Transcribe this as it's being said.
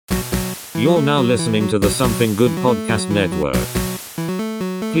You're now listening to the Something Good Podcast Network.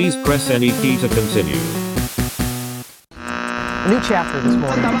 Please press any key to continue. A new chapter this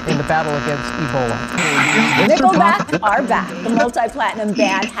morning in the battle against Ebola. Nickelback are back. The multi-platinum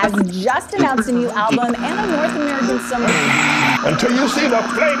band has just announced a new album and a North American summer. Until you see the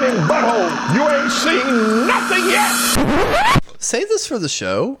flaming butthole, you ain't seen nothing yet. Say this for the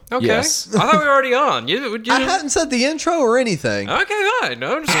show. Okay. Yes. I thought we were already on. I hadn't said the intro or anything. Okay, fine.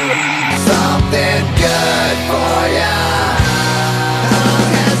 No, I'm just gonna... Something good for ya. How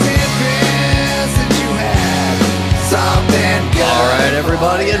has it been since you had something good? All right,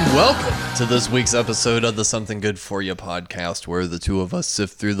 everybody, and welcome to this week's episode of the Something Good For You podcast, where the two of us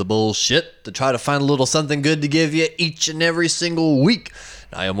sift through the bullshit to try to find a little something good to give you each and every single week.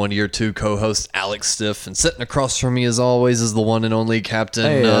 I am one of your two co-hosts, Alex Stiff, and sitting across from me, as always, is the one and only Captain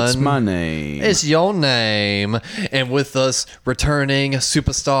Hey, Nunn. that's my name. It's your name. And with us, returning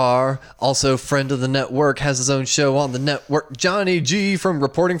superstar, also friend of the network, has his own show on the network, Johnny G from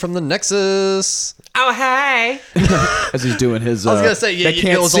Reporting from the Nexus. Oh, hey. As he's doing his. I was gonna say, they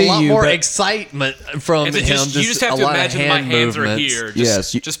can't it was see a lot you, more but excitement from him. You just have a to lot of imagine my hands movements. are here.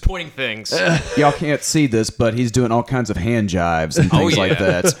 Yes, Just pointing things. y'all can't see this, but he's doing all kinds of hand jives and things like that.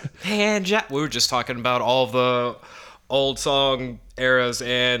 Hand jack. We were just talking about all the old song eras,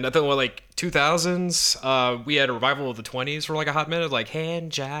 and I think like 2000s. We had a revival of the 20s for like a hot minute, like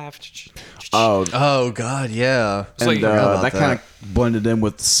hand jive. Oh God, yeah. It's like- And that kind of blended in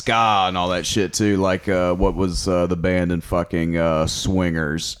with ska and all that shit too. Like what was the band in fucking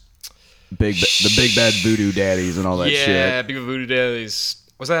Swingers? The Big Bad Voodoo Daddies and all that yeah, shit. Big Voodoo Daddies.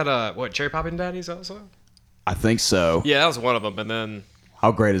 Was that what Cherry Poppin' Daddies also? I think so. Yeah, that was one of them. And then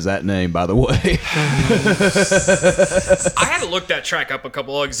How great is that name, by the way? I had to look that track up a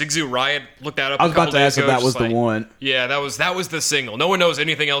couple. Like Zigzoo Riot looked that up. I was a couple about to ask days if ago, that was just the one. Yeah, that was the single. No one knows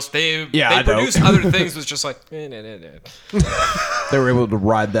anything else. They I produced don't. other things. Was just like They were able to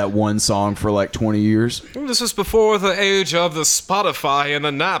ride that one song for like 20 years. This was before the age of the Spotify and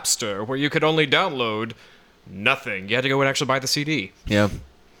the Napster, where you could only download nothing. You had to go and actually buy the CD. Yeah.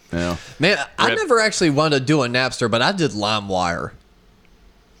 Yeah. Man, I Rip. never actually wanted to do a Napster, but I did LimeWire.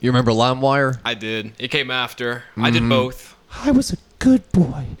 You remember LimeWire? I did. It came after. I did both. I was a good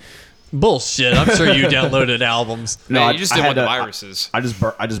boy. Bullshit. I'm sure you downloaded albums. Man, you just didn't want the had to- viruses. I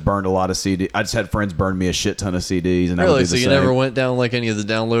just burned a lot of CDs. I just had friends burn me a shit ton of CDs, and I would Really? do So the you same. never went down like any of the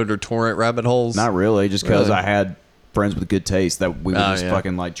download or torrent rabbit holes? Not really, just because Really? I had friends with good taste that we would Oh, just yeah.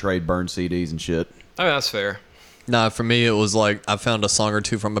 fucking like trade burned CDs and shit. I mean, that's fair. Nah, for me, it was like I found a song or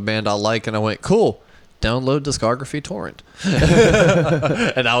two from a band I like, and I went, cool, download discography torrent.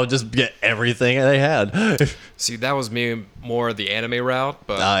 And I would just get everything they had. See, that was me more the anime route,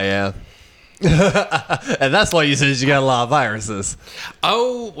 but Yeah. And that's why you said you got a lot of viruses.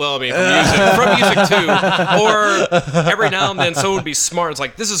 oh well, I mean, from music too. Or every now and then, someone would be smart. It's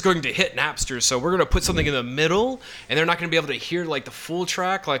like this is going to hit Napster, so we're gonna put something in the middle, and they're not gonna be able to hear like the full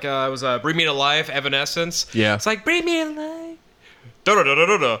track. Like it was "Bring Me to Life," Evanescence. Yeah. it's like "Bring Me to Life." Da da da da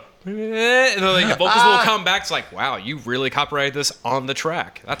da da. And then like the vocals will come back. It's like, wow, you really copyrighted this on the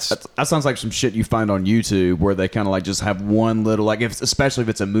track. That's That sounds like some shit you find on YouTube where they kind of like just have one little like, especially if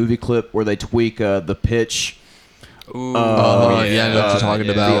it's a movie clip where they tweak the pitch, Yeah, I know what you're talking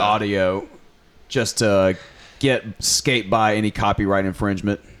the about. audio, just to skate by any copyright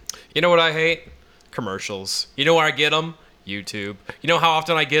infringement. You know what I hate? Commercials. You know where I get them? YouTube. You know how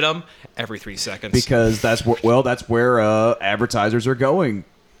often I get them? Every 3 seconds. Because that's where advertisers are going.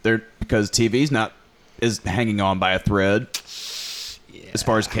 Because TV's is hanging on by a thread. As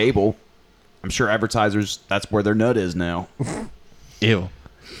far as cable, I'm sure advertisers, that's where their nut is now. Ew.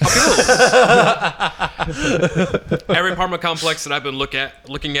 Every apartment complex that I've been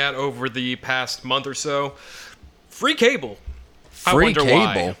looking at over the past month or so, free cable. Free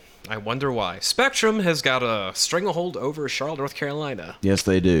cable? I wonder why. Spectrum has got a stranglehold over Charlotte, North Carolina. Yes,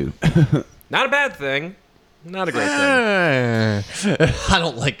 they do. Not a bad thing. Not a great thing. I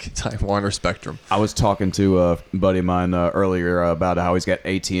don't like Time Warner Spectrum. I was talking to a buddy of mine earlier about how he's got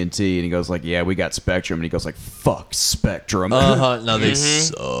AT&T, and he goes like, "Yeah, we got Spectrum," and he goes like, "Fuck Spectrum." No, they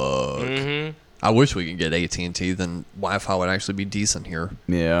suck. I wish we could get AT&T, then Wi-Fi would actually be decent here.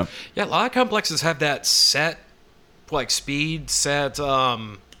 Yeah. Yeah, a lot of complexes have that set, like speed set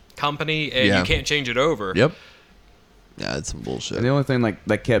company, and Yeah. you can't change it over. Yep. Yeah, it's some bullshit. And the only thing like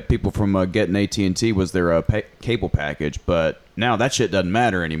that kept people from getting AT&T was their cable package, but now that shit doesn't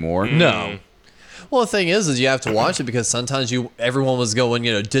matter anymore. No. Well, the thing is you have to watch it because sometimes everyone was going,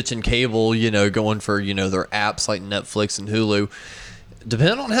 ditching cable, going for, their apps like Netflix and Hulu.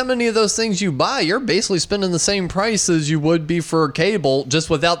 depending on how many of those things you buy, you're basically spending the same price as you would be for cable, just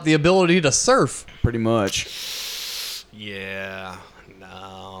without the ability to surf. Pretty much. Yeah.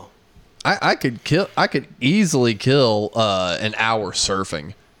 No. I could easily kill an hour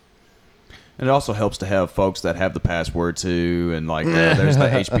surfing. And it also helps to have folks that have the password too, and like there's the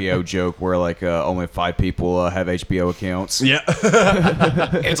HBO joke where like only 5 people have HBO accounts. Yeah.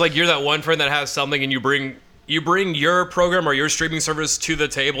 It's like you're that one friend that has something, and you bring your program or your streaming service to the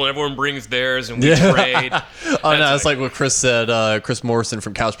table, and everyone brings theirs, and we trade. Oh no, it's like what Chris said. Chris Morrison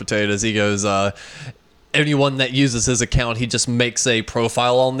from Couch Potatoes. He goes, anyone that uses his account, he just makes a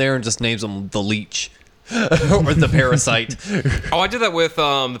profile on there and just names them the leech. Or the parasite. Oh, I did that with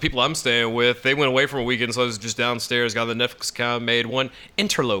the people I'm staying with. They went away from a weekend, so I was just downstairs, got the Netflix account, made one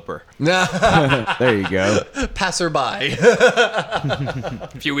interloper. There you go. Passerby. A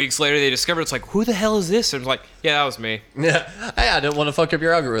few weeks later, they discovered it's like, who the hell is this? And I was like, yeah, that was me. Yeah. Hey, I didn't want to fuck up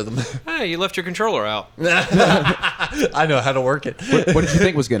your algorithm. Hey, you left your controller out. I know how to work it. What did you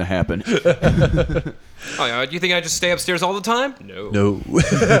think was going to happen? Oh, yeah, do you think I just stay upstairs all the time? No.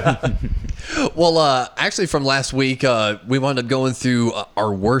 Well, actually, from last week, we wound up going through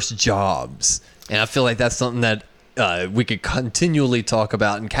our worst jobs, and I feel like that's something that we could continually talk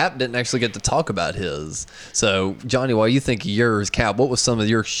about. And Cap didn't actually get to talk about his. So, Johnny, while you think of yours, Cap, what was some of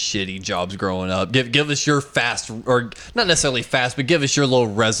your shitty jobs growing up? Give us your fast, or not necessarily fast, but give us your little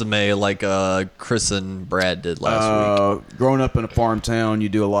resume, like Chris and Brad did last week. Growing up in a farm town, you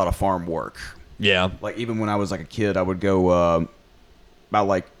do a lot of farm work. Yeah. Like even when I was like a kid, I would go about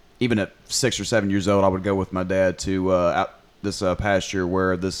like even at 6 or 7 years old, I would go with my dad to out this pasture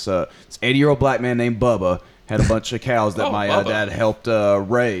where this 80-year-old black man named Bubba had a bunch of cows that my dad helped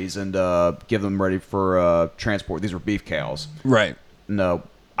raise and give them ready for transport. These were beef cows. Right. And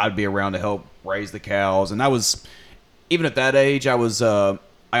I'd be around to help raise the cows. And I was, even at that age, I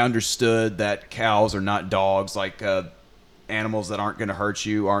understood that cows are not dogs. Like animals that aren't going to hurt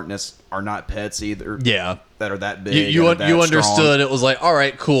you are not pets either. Yeah. That are that big. You that understood strong. it was like, all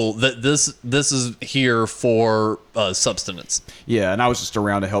right, cool. That this is here for subsistence. Yeah, and I was just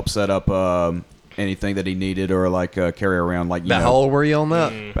around to help set up anything that he needed or like carry around like How old were you on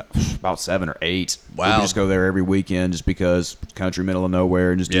that? about 7 or 8. Wow. We would just go there every weekend just because country, middle of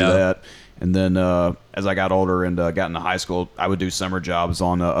nowhere, and just do that. And then as I got older and got into high school, I would do summer jobs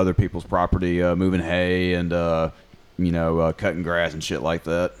on other people's property, moving hay and cutting grass and shit like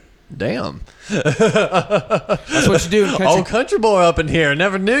that. Damn. That's what you do in country. Oh, country boy up in here.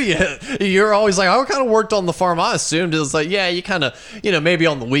 Never knew you. You're always like, I kind of worked on the farm. I assumed it was like, yeah, you kind of, maybe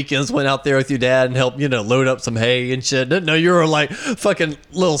on the weekends went out there with your dad and helped, load up some hay and shit. Didn't know you were like fucking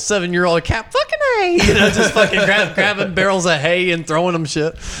little 7-year-old Cap fucking hay. Just fucking grabbing barrels of hay and throwing them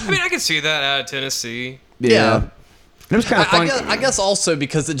shit. I mean, I can see that out of Tennessee. Yeah. It was kind of fun. I guess also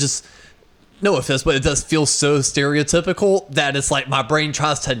because it just, no offense, but it does feel so stereotypical that it's like my brain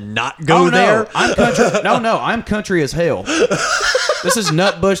tries to not go there. I'm country. No, I'm country as hell. This is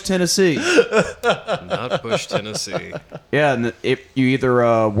Nutbush, Tennessee. Nutbush, Tennessee. Yeah, and if you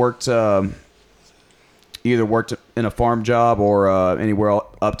either worked in a farm job or anywhere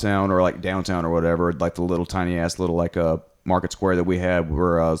uptown or like downtown or whatever, like the little tiny ass little like market square that we had,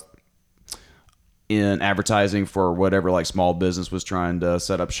 were in advertising for whatever like small business was trying to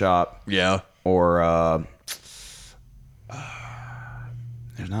set up shop. Yeah. Or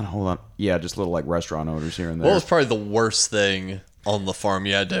there's not a whole lot. Yeah, just little like restaurant owners here and there. What was probably the worst thing on the farm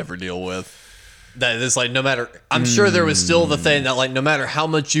you had to ever deal with? That is like, no matter, I'm sure there was still the thing that like, no matter how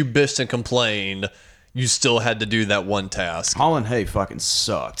much you bitched and complained, you still had to do that one task. Hauling hay fucking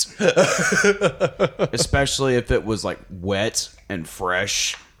sucked. Especially if it was like wet and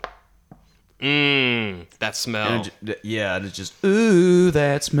fresh. That smell. And it's just, ooh,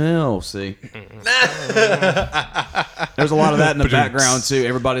 that smell. See? There's a lot of that in the background, too.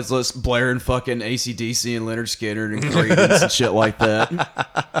 Everybody's just blaring fucking AC/DC and Leonard Skinner and Creedence and shit like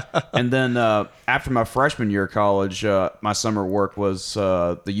that. And then after my freshman year of college, my summer work was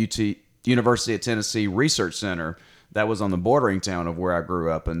the University of Tennessee Research Center. That was on the bordering town of where I grew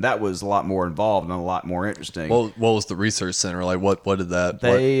up, and that was a lot more involved and a lot more interesting. Well, what was the research center like? What did that?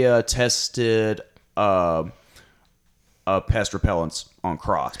 They tested pest repellents on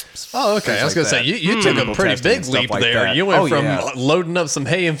crops. Oh, okay. I was gonna say you took a pretty big leap like there. that. You went from yeah. loading up some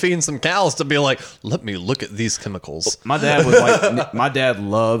hay and feeding some cows to be like, let me look at these chemicals. My dad was like, my dad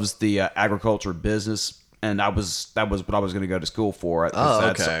loves the agriculture business, and that was what I was going to go to school for. Oh,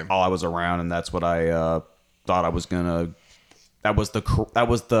 okay. That's all I was around, and that's what I thought I was going to that was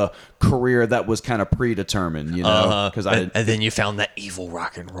the career that was kind of predetermined, you know, because and then you found that evil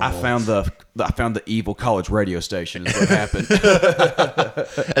rock and roll. I found the evil college radio station is what happened.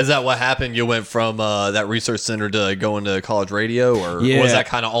 Is that what happened? You went from that research center to going to college radio, or was that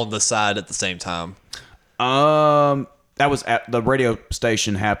kind of on the side at the same time? That was at the radio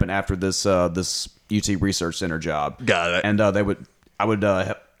station happened after this this UT Research Center job. Got it. And I would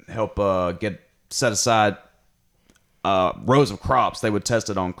help get set aside rows of crops. They would test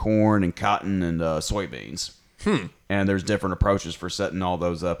it on corn and cotton and soybeans. And there's different approaches for setting all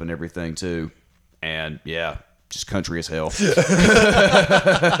those up and everything too. And yeah, just country as hell.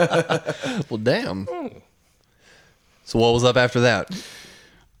 Well, damn. So what was up after that?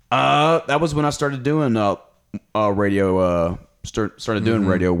 That was when I started doing radio. Started doing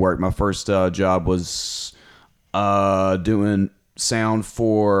radio work. My first job was doing sound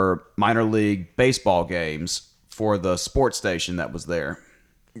for minor league baseball games for the sports station that was there.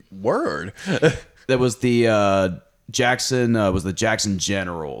 Word. That was the Jackson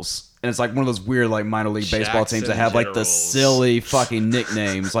Generals. And it's like one of those weird like minor league baseball teams that have like the Generals. silly fucking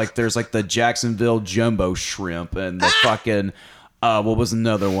nicknames. Like there's like the Jacksonville Jumbo Shrimp and the fucking what was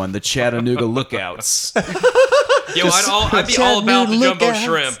another one? The Chattanooga Lookouts. Yo, I'd be all about the jumbo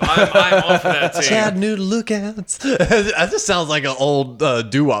shrimp. I'm all for that team. Chattanooga Lookouts. That just sounds like an old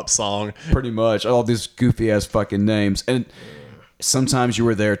doo-wop song. Pretty much all these goofy ass fucking names. And sometimes you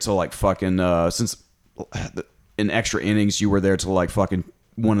were there till like fucking since in extra innings you were there till like fucking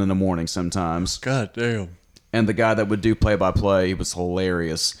 1 a.m. sometimes. God damn. And the guy that would do play-by-play, he was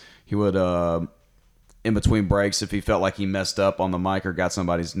hilarious. He would, in between breaks, if he felt like he messed up on the mic or got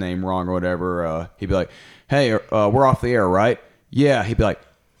somebody's name wrong or whatever, he'd be like, hey, we're off the air, right? Yeah. He'd be like,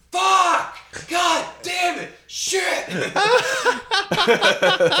 fuck! God damn it! Shit! And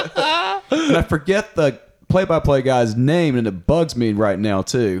I forget the play-by-play guy's name, and it bugs me right now,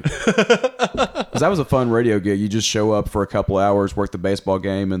 too. Because that was a fun radio gig. You just show up for a couple hours, work the baseball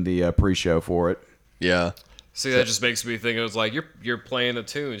game and the pre-show for it. Yeah. See, that just makes me think it was like you're playing the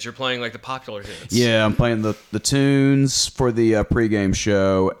tunes. You're playing like the popular hits. Yeah, I'm playing the tunes for the pregame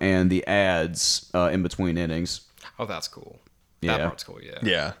show and the ads in between innings. Oh, that's cool. Yeah. That part's cool, yeah.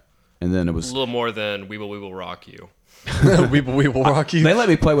 Yeah. And then it A was... little more than We Will Rock You. we will rock you. They let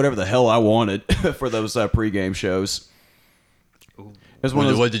me play whatever the hell I wanted for those pregame shows. It was one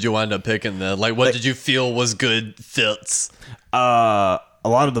of those, What did you wind up picking then? Like, what did you feel was good fits? a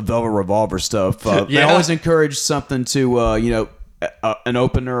lot of the Velvet Revolver stuff. They Yeah. always encourage something to, an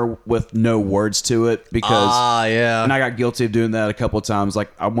opener with no words to it because... yeah. And I got guilty of doing that a couple of times.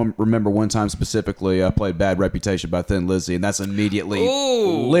 Like, I remember one time specifically, I played Bad Reputation by Thin Lizzy, and that's immediately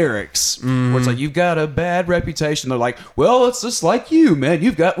lyrics. Where it's like, you've got a bad reputation. They're like, well, it's just like you, man.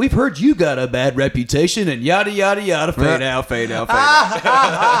 We've heard you got a bad reputation, and yada, yada, yada, fade out, fade out, fade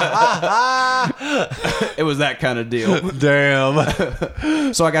out. It was that kind of deal.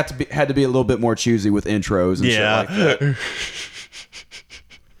 Damn. So I had to be a little bit more choosy with intros and shit like that.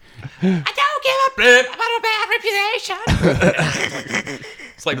 I don't give a blip about a bad reputation.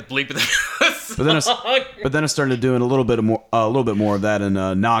 It's like bleeping the song. But then I started doing a little bit more of that in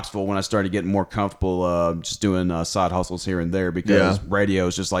Knoxville when I started getting more comfortable just doing side hustles here and there because radio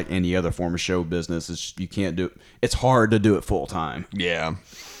is just like any other form of show business. You can't do it. It's hard to do it full time. Yeah.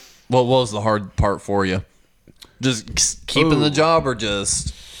 What was the hard part for you? Just keeping the job or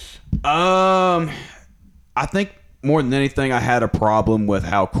just... I think more than anything, I had a problem with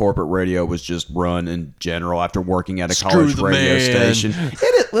how corporate radio was just run in general after working at a college the radio man. station.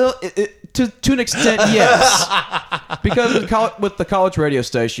 To an extent, yes. Because with the college radio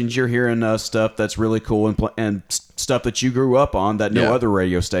stations, you're hearing stuff that's really cool and stuff that you grew up on that no other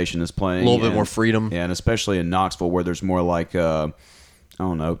radio station is playing. A little bit more freedom. Yeah, and especially in Knoxville where there's more like, I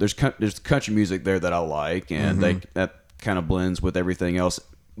don't know, there's country music there that I like, and that kind of blends with everything else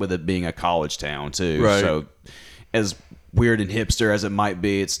with it being a college town, too. Right. So as weird and hipster as it might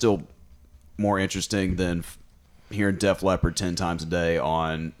be, it's still more interesting than hearing Def Leppard 10 times a day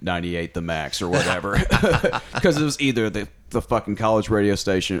on 98 The Max or whatever. Because it was either the fucking college radio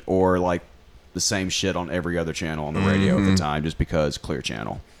station or like the same shit on every other channel on the radio at the time, just because Clear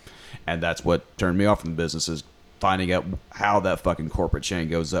Channel. And that's what turned me off from the business, is finding out how that fucking corporate chain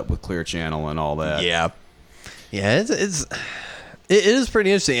goes up with Clear Channel and all that. Yeah. Yeah, it is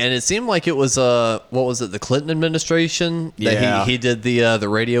pretty interesting, and it seemed like it was what was it, the Clinton administration that he did the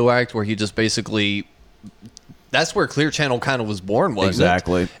Radio Act, where he just basically, that's where Clear Channel kind of was born, wasn't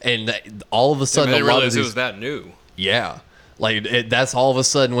Exactly. it? And all of a sudden, I didn't a lot of realize it these, was that new. yeah, Like that's all of a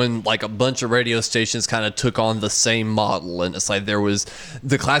sudden when like a bunch of radio stations kind of took on the same model, and it's like there was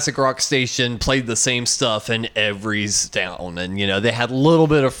the classic rock station played the same stuff in every town, and you know they had a little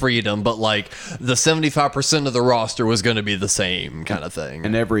bit of freedom, but like the 75% of the roster was going to be the same kind of thing.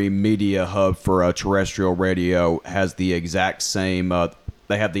 And every media hub for terrestrial radio has the exact same.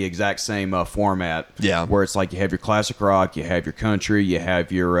 They have the exact same format. Yeah. Where it's like you have your classic rock, you have your country, you have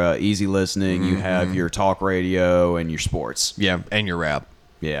your easy listening, you have your talk radio, and your sports. Yeah, and your rap.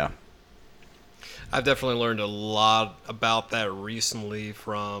 Yeah. I've definitely learned a lot about that recently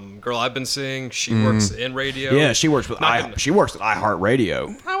from girl I've been seeing. She works in radio. Yeah, she works with Not gonna- she works with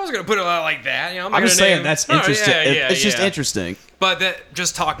iHeartRadio. I wasn't gonna put it out like that. You know, I'm, not I'm just gonna saying name- that's No, interesting. yeah, It's just yeah. interesting. But that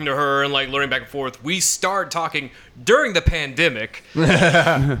just talking to her and like learning back and forth, we started talking during the pandemic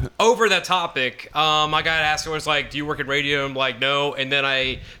over that topic. I got asked, I was like, "Do you work in radio?" I'm like, "No." And then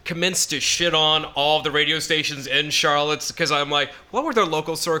I commenced to shit on all of the radio stations in Charlotte because I'm like, "What were their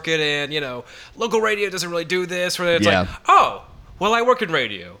local circuit?" And you know, local radio doesn't really do this. Or it's Yeah. like, "Oh, well, I work in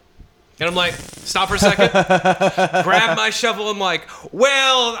radio." And I'm like, stop for a second, grab my shovel. I'm like,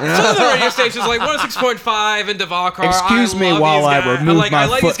 well, some of the radio stations like 106.5 in Devakar. Excuse me love while these I guys. remove like, my I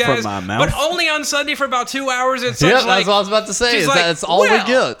like foot these guys, from my mouth. but only on Sunday for about 2 hours. It's Yeah, such, like, that's what I was about to say. she's Is like, that's all well,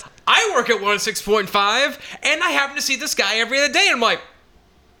 we get. I work at 106.5, and I happen to see this guy every other day. And I'm like,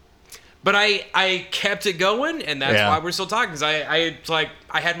 but I kept it going, and that's Yeah. why we're still talking. Because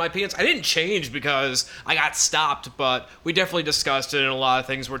I had my opinions. I didn't change because I got stopped, but we definitely discussed it, and a lot of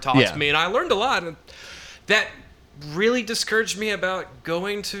things were taught Yeah. to me, and I learned a lot. And that really discouraged me about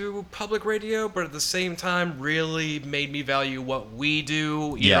going to public radio, but at the same time really made me value what we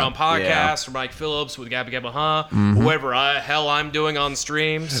do, either Yeah. on podcasts or Mike Phillips with Gabba Gabba Huh, whoever hell I'm doing on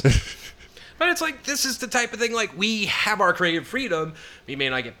streams. But it's like, this is the type of thing, like, we have our creative freedom. We may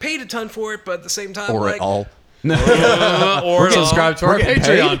not get paid a ton for it, but at the same time, Or like, at all. or at all. Subscribe to our getting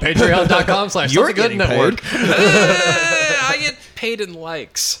Patreon, patreon.com/somethinggoodnetwork. You're getting paid. I get paid in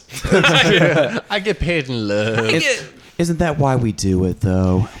likes. I get paid in love. I get- Isn't that why we do it,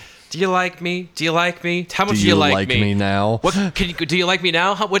 though? Do you like me? Do you like me? How much Do do you you like, like me now? What can you? Do you like me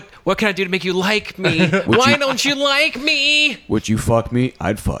now? What can I do to make you like me? Why don't you like me? Would you fuck me?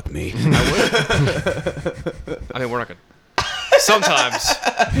 I'd fuck me. I mean, we're not gonna. Sometimes.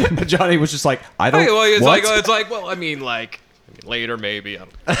 Johnny was just like, I don't. Okay, well, it's what? like, well, I mean, later maybe.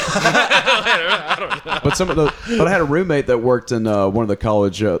 I don't know. But but I had a roommate that worked in one of the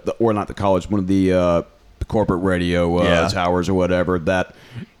college, or not the college, one of the corporate radio Yeah. towers or whatever. That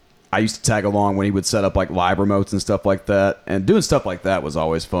I used to tag along when he would set up like live remotes and stuff like that. And doing stuff like that was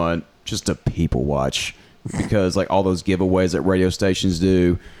always fun, just to people watch, because like all those giveaways that radio stations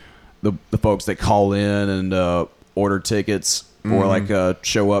do, the folks that call in and order tickets or like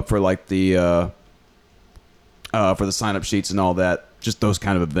show up for like the for the sign up sheets and all that. Just those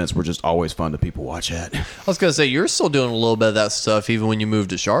kind of events were just always fun to people watch at. I was going to say, you're still doing a little bit of that stuff even when you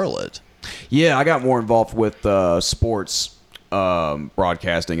moved to Charlotte. Yeah, I got more involved with sports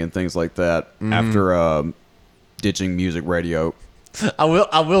broadcasting and things like that after ditching music radio. I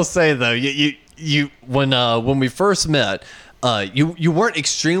will say though, you when we first met, you weren't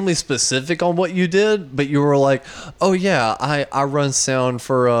extremely specific on what you did, but you were like, oh yeah, I run sound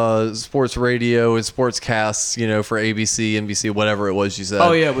for sports radio and sportscasts, you know, for ABC, NBC, whatever it was you said.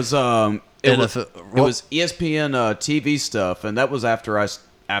 Oh yeah, it was it was NFL ESPN TV stuff, and that was after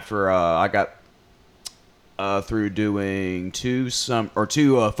I got through doing two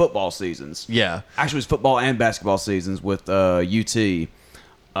football seasons. Yeah. Actually, it was football and basketball seasons with UT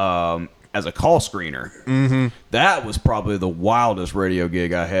as a call screener. Mm-hmm. That was probably the wildest radio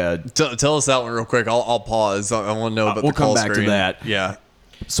gig I had. Tell us that one real quick. I'll pause. I want to know about we'll the call come back to screen. that. Yeah.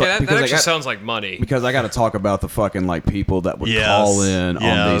 So, Yeah, that because I actually got- sounds like money. because I got to talk about the fucking like people that would Yes. call in on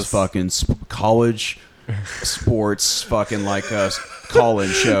Yes. these fucking college sports fucking like call-in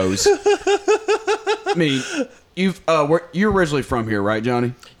shows. I mean, you're originally from here, right,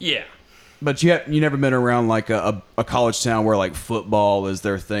 Johnny? Yeah. But you never been around like a college town where like football is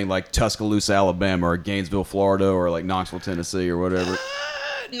their thing, like Tuscaloosa, Alabama, or Gainesville, Florida, or like Knoxville, Tennessee, or whatever.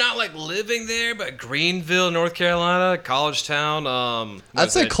 Not like living there, but Greenville, North Carolina, college town.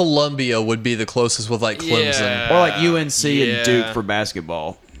 I'd say Columbia would be the closest with like Clemson. Yeah. Or like UNC Yeah. and Duke for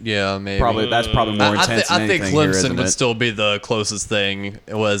basketball. Yeah, maybe. That's probably more intense I than think anything here, Clemson isn't would it? still be the closest thing.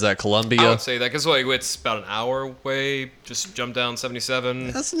 Was that Columbia? I would say that because like it's about an hour away. Just jump down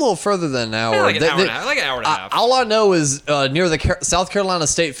 77. That's a little further than an hour. Yeah, like an hour and a half. Like an hour and a half. All I know is near the South Carolina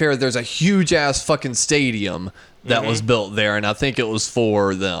State Fair, there's a huge ass fucking stadium that was built there, and I think it was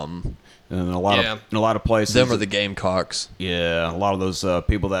for them. And in a lot of places, Them or the Gamecocks. yeah, a lot of those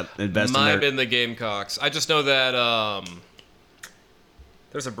people that invest Might in have their been the Gamecocks. I just know that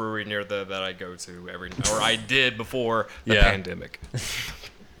There's a brewery near that I go to or I did before the Yeah. pandemic.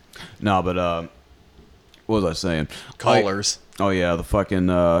 No, but what was I saying? Callers. Oh yeah, the fucking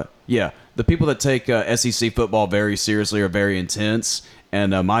the people that take SEC football very seriously are very intense.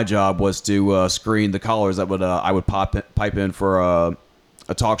 And my job was to screen the callers that would I would pipe in for a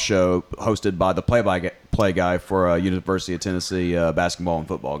talk show hosted by the play-by-play guy for University of Tennessee basketball and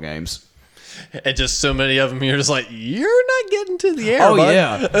football games. And just so many of them, you're just like, you're not getting to the air. Oh bud.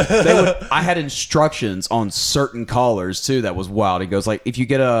 yeah, I had instructions on certain callers too. That was wild. He goes like, if he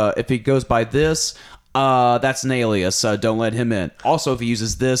goes by this, that's an alias. Don't let him in. Also, if he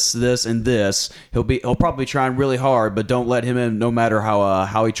uses this, and this, he'll probably be trying really hard, but don't let him in. No matter how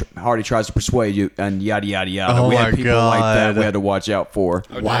hard he tries to persuade you, and yada yada yada. Oh we my had people like that God. we had to watch out for.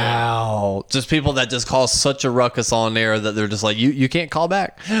 Wow. Just people that just cause such a ruckus on there that they're just like, you can't call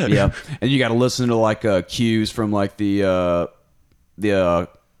back. Yeah, and you got to listen to like cues from like the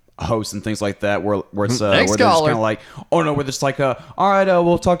hosts and things like that, where it's where they're just caller. kind of like, oh no, we're just like, all right,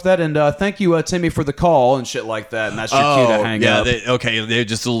 we'll talk to that, and thank you, Timmy, for the call and shit like that, and that's your cue to hang up. They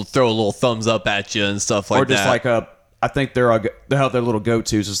just throw a little thumbs up at you and stuff like that. Or just like I think they have their little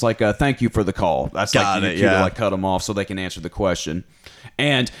go-tos. It's like thank you for the call. That's Got like it, the cue to yeah. like cut them off so they can answer the question.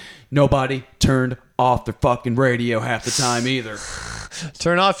 And nobody turned off their fucking radio half the time either.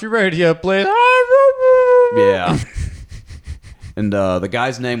 Turn off your radio, please. Yeah. And the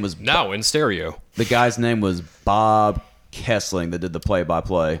guy's name was Now in stereo. the guy's name was Bob Kessling that did the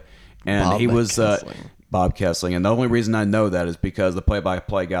play-by-play, and Bob he was Kessling. Bob Kessling. And the only reason I know that is because the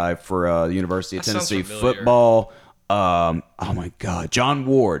play-by-play guy for the University of That sounds Tennessee familiar. football. Oh my God, John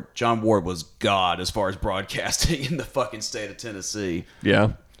Ward. John Ward was God as far as broadcasting in the fucking state of Tennessee.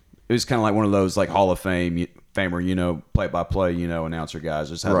 Yeah. It was kind of like one of those like Hall of Famer, play-by-play, announcer guys.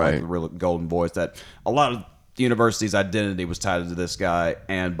 Just had like Right. a real golden voice that a lot of the university's identity was tied to this guy,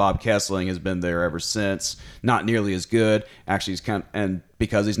 and Bob Kessling has been there ever since. Not nearly as good. Actually, and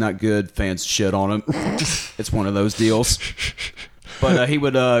because he's not good, fans shit on him. It's one of those deals. But he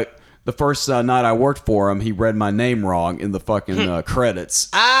would, the first night I worked for him, he read my name wrong in the fucking credits.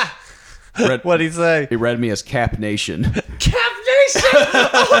 What'd he say? He read me as Cap Nation. Cap Nation!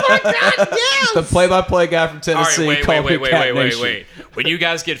 Oh my God, yes! The play-by-play guy from All Tennessee right, called me Cap Nation. wait. When you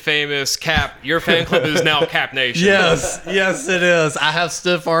guys get famous, your fan club is now Cap Nation. Yes, it is. I have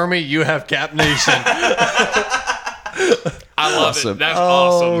Stiff Army, you have Cap Nation. I love Awesome. it. That's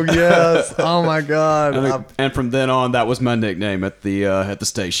awesome. yes. Oh my God. And from then on, that was my nickname at the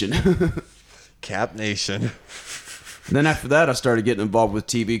station. Cap Nation. And then after that, I started getting involved with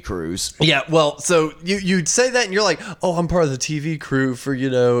TV crews. Yeah, well, so you'd say that and you're like, oh, I'm part of the TV crew for,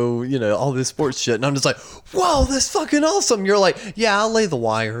 all this sports shit. And I'm just like, whoa, that's fucking awesome. You're like, yeah, I'll lay the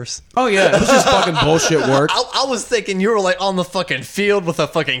wires. Oh yeah, it was just fucking bullshit work. I was thinking you were like on the fucking field with a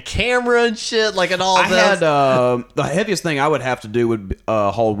fucking camera and shit, like and all I that. had the heaviest thing I would have to do would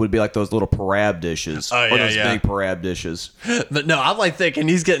hold would be like those little parab dishes. Oh, or yeah, those yeah. big parab dishes. But no, I'm like thinking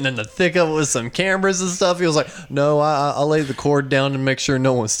he's getting in the thick of it with some cameras and stuff. He was like, no, I'll lay the cord down and make sure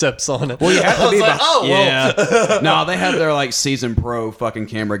no one steps on it. Well, you have I to be was like, well. yeah. No, they have their like seasoned pro fucking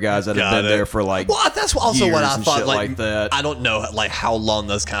camera guys that have Got been it. there for like Well, that's also what years I and thought. shit like that. I don't know, like how long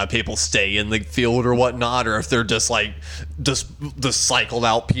those kind of people stay in the field or whatnot, or if they're just cycled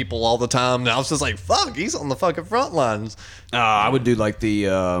out people all the time. And I was just like, fuck, he's on the fucking front lines. I would do like the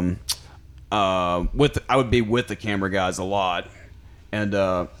I would be with the camera guys a lot,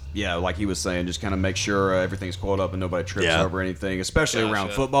 and yeah, like he was saying, just kind of make sure everything's coiled up and nobody trips Yeah. over anything, especially around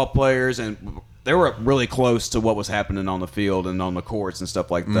Gotcha. football players. And they were really close to what was happening on the field and on the courts and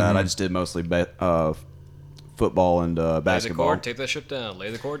stuff like that. I just did mostly football and Lay the basketball. cord, take that shit down. Lay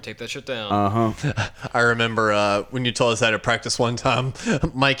the cord, take that shit down. I remember when you told us how to practice one time,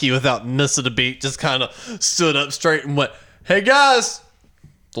 Mikey, without missing a beat, just kind of stood up straight and went, hey guys,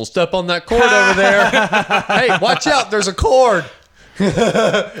 don't step on that cord over there. Hey, watch out, there's a cord.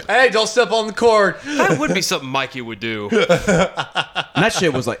 Hey, don't step on the cord. That would be something Mikey would do. And that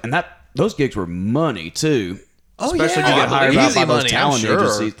shit was like, and those gigs were money too. Oh, Especially yeah. if you get hired out Easy by those money, talent I'm sure.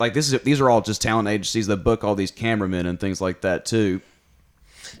 agencies. Like these are all just talent agencies that book all these cameramen and things like that too.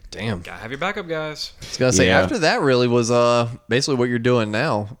 Damn. Gotta have your backup, guys. I was gonna say Yeah. after that really was basically what you're doing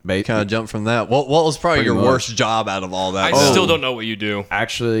now. Ba- Kind of jump from that. What was probably Pretty your much. worst job out of all that? I still don't know what you do.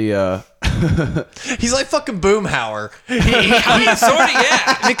 Actually, He's like fucking Boomhauer I mean, sort of,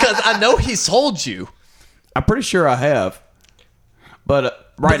 yeah. because I know he sold you. I'm pretty sure I have.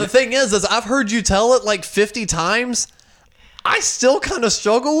 But But the thing is I've heard you tell it like 50 times. I still kind of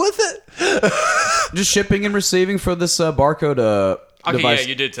struggle with it. just shipping and receiving for this barcode Okay, device. yeah,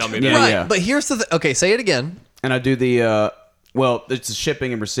 you did tell me Yeah, that. Right, yeah. but here's the thing. Okay, say it again. And I do the well, it's a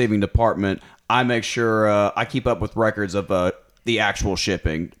shipping and receiving department. I make sure I keep up with records of the actual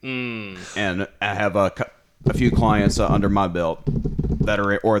shipping, and I have a few clients under my belt that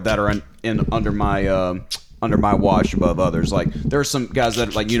are under my watch above others. Like there are some guys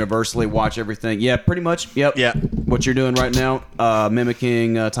that like universally watch everything. Yeah, pretty much. Yep. Yeah. What you're doing right now,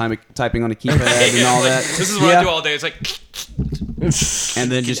 mimicking typing on a keypad and all that. This is what I do all day. It's like,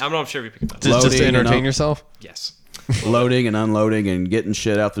 and then just I'm not sure if you pick it up. Just to Loading and entertain up. yourself. Yes. loading and unloading and getting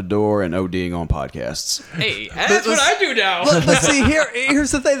shit out the door and ODing on podcasts. Hey, that's what I do now. But see,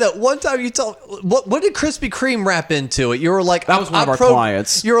 here's the thing. That one time you told, what did Krispy Kreme wrap into it? You were like, That was one of our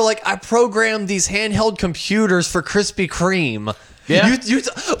clients. You were like, I programmed these handheld computers for Krispy Kreme. Yeah.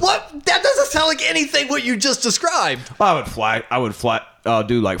 What? That doesn't sound like anything what you just described. I would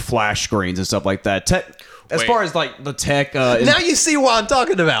do like flash screens and stuff like that. As Wait. far as like the tech, Now you see what I'm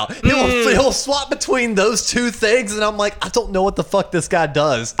talking about. He'll swap between those two things, and I'm like, I don't know what the fuck this guy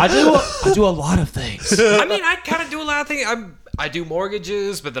does. I do a lot of things. I mean, I kind of do a lot of things. I do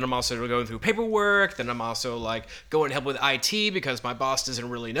mortgages, but then I'm also going through paperwork. Then I'm also like going to help with IT because my boss doesn't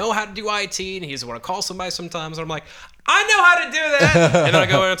really know how to do IT, and he doesn't want to call somebody sometimes. And I'm like, I know how to do that. And then I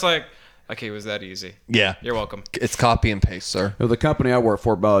go in, and it's like, okay, it was that easy. Yeah. You're welcome. It's copy and paste, sir. The company I work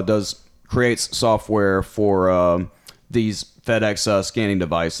for creates software for these FedEx scanning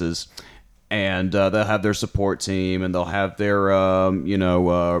devices, and they'll have their support team, and they'll have their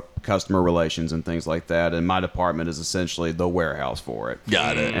customer relations and things like that. And my department is essentially the warehouse for it.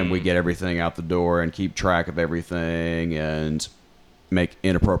 Got it. And we get everything out the door and keep track of everything and make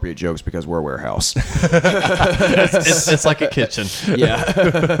inappropriate jokes because we're a warehouse. It's like a kitchen.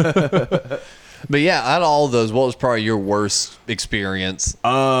 Yeah. But yeah, out of all of those, what was probably your worst experience?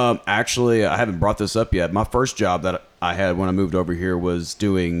 Actually, I haven't brought this up yet. My first job that I had when I moved over here was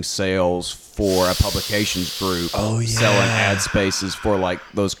doing sales for a publications group. Oh, yeah. Selling ad spaces for like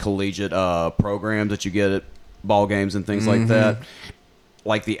those collegiate programs that you get at ball games and things like that.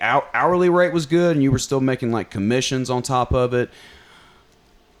 Like the hourly rate was good, and you were still making like commissions on top of it.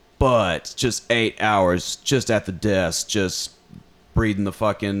 But just 8 hours just at the desk, just reading the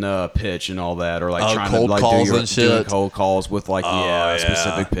fucking pitch and all that, or like trying cold to like calls do and shit. doing cold calls with like yeah.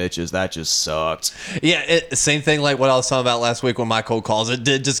 specific pitches. That just sucked. Yeah, same thing like what I was talking about last week with my cold calls. It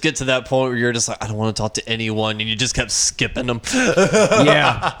did just get to that point where you're just like, I don't want to talk to anyone, and you just kept skipping them.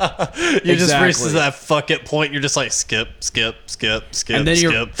 Yeah, You just reached to that fuck it point. You're just like skip, and then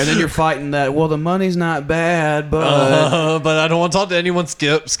you're fighting that. Well, the money's not bad, but I don't want to talk to anyone.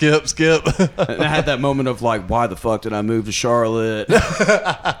 Skip. and I had that moment of like, why the fuck did I move to Charlotte?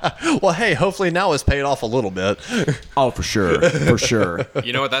 Well, hey, hopefully now it's paid off a little bit. Oh, for sure.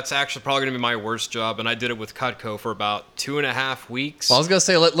 You know what? That's actually probably going to be my worst job, and I did it with Cutco for about 2.5 weeks. Well, I was gonna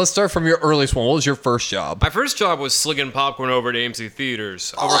say let's start from your earliest one. What was your first job? My first job was slinging popcorn over at AMC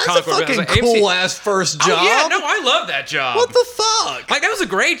Theaters. Oh, over that's Concord. a I was fucking like, AMC cool ass first job. Oh, yeah, no, I love that job. What the fuck? Like, that was a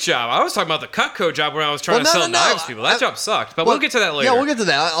great job. I was talking about the Cutco job when I was trying to sell knives to people. That job sucked, but we'll get to that later. Yeah, we'll get to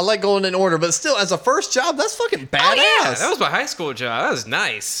that. I like going in order, but still, as a first job, that's fucking badass. Oh, yeah, that was my high school job. That was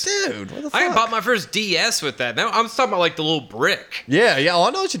nice. Dude, what the fuck? I bought my first DS with that. Now I'm talking about like the little brick. Yeah, oh,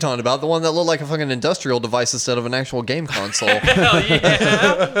 I know what you're talking about. The one that looked like a fucking industrial device instead of an actual game console. Hell yeah.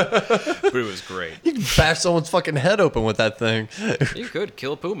 But it was great. You can bash someone's fucking head open with that thing. You could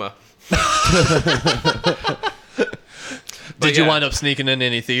kill Puma. Did you yeah. wind up sneaking in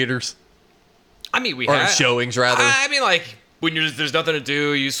any theaters? I mean, we Or had showings, rather? I mean, like, when there's nothing to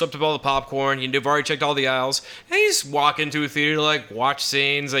do, you slipped up all the popcorn, you've already checked all the aisles, and you just walk into a theater to, like, watch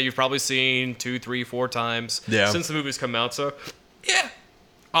scenes that you've probably seen 2, 3, 4 times since the movie's come out. So, yeah.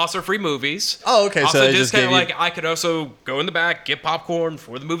 Also free movies. Oh, okay. Also, So they just just kind gave of you... like, I could also go in the back, get popcorn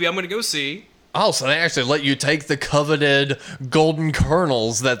for the movie I'm going to go see. Oh, so they actually let you take the coveted golden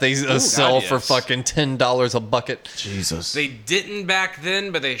kernels that they sell God, for yes. fucking $10 a bucket. Jesus. They didn't back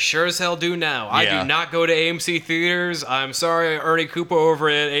then, but they sure as hell do now. I Yeah. do not go to AMC theaters. I'm sorry, Ernie Cooper over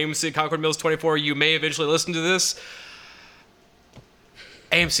at AMC Concord Mills 24. You may eventually listen to this.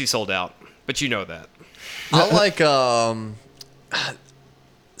 AMC sold out, but you know that. I like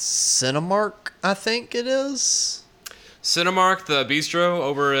Cinemark, I think it is. Cinemark, the bistro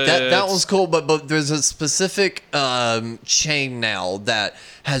over at... That one's cool, but there's a specific chain now that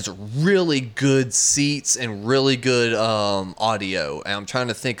has really good seats and really good audio. And I'm trying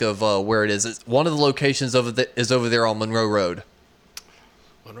to think of where it is. It's one of the locations is over there on Monroe Road.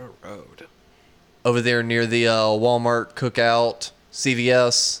 Monroe Road. Over there near the Walmart Cookout,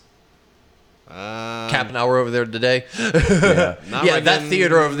 CVS. Cap and I were over there today. Yeah. Yeah, that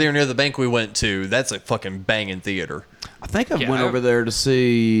theater over there near the bank we went to, that's a fucking banging theater. I think I Yeah, went over there to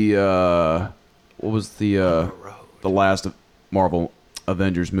see what was the last Marvel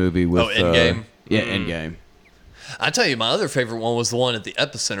Avengers movie with Endgame? Endgame. I tell you, my other favorite one was the one at the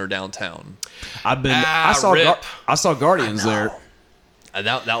Epicenter downtown. I saw Guardians there.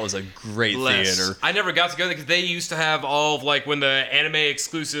 That was a great theater. I never got to go there because they used to have all of like when the anime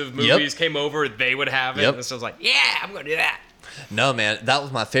exclusive movies came over, they would have it. Yep. And so I was like, yeah, I'm gonna do that. No, man, that was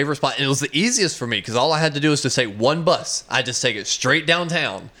my favorite spot. And it was the easiest for me because all I had to do was to take one bus. I just take it straight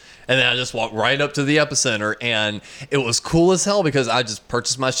downtown. And then I just walked right up to the Epicenter. And it was cool as hell because I just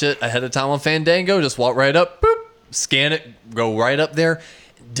purchased my shit ahead of time on Fandango. Just walk right up, boop, scan it, go right up there.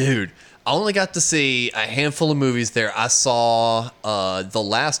 Dude, I only got to see a handful of movies there. I saw the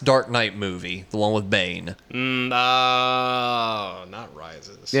last Dark Knight movie, the one with Bane. Not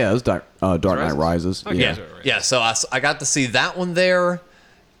Rises. Yeah, it was Dark Knight Rises. Okay, Yeah. right. Yeah, so I got to see that one there.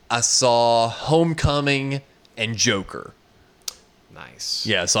 I saw Homecoming and Joker. Nice.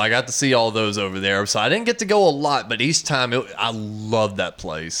 Yeah, so I got to see all those over there. So I didn't get to go a lot, but each time I loved that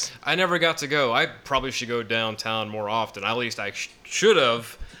place. I never got to go. I probably should go downtown more often. At least I should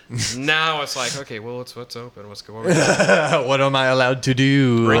have. Now it's like, okay, well, what's open? What's going on? What am I allowed to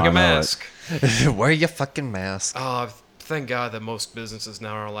do? Bring a mask. Wear your fucking mask. Oh, thank God that most businesses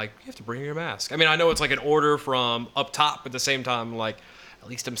now are like, you have to bring your mask. I mean, I know it's like an order from up top, but at the same time, like, at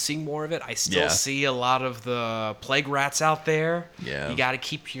least I'm seeing more of it. I still see a lot of the plague rats out there. Yeah. You got to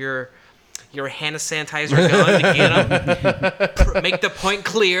keep your hand sanitizer gun to get them. Make the point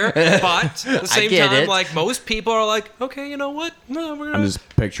clear, but at the same time, like most people are like, okay, you know what? No, we're I'm gonna. just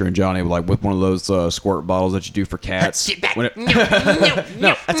picturing Johnny with one of those squirt bottles that you do for cats. Get back.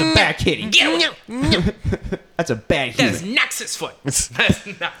 No, that's a bad kitty. That's a bad That is human. Nexus foot. That's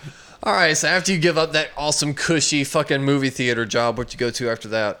not. All right, so after you give up that awesome, cushy fucking movie theater job, what'd you go to after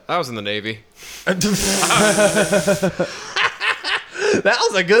that? I was in the Navy. That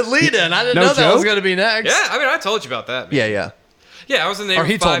was a good lead-in. I didn't No know that was joke? going to be next. Yeah, I mean, I told you about that. Man. Yeah. Yeah, I was in the Or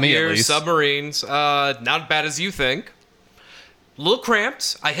Navy he for told 5 me at years. least. Submarines, not bad as you think. A little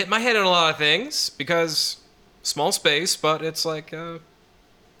cramped. I hit my head on a lot of things because small space, but it's like,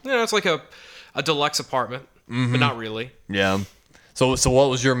 it's like a deluxe apartment, but not really. Yeah. So what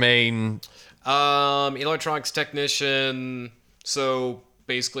was your main... Electronics technician. So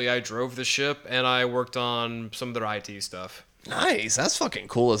basically, I drove the ship and I worked on some of their IT stuff. Nice. That's fucking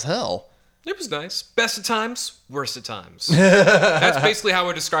cool as hell. It was nice. Best of times, worst of times. That's basically how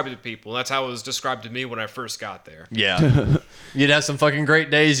I describe it to people. That's how it was described to me when I first got there. Yeah. You'd have some fucking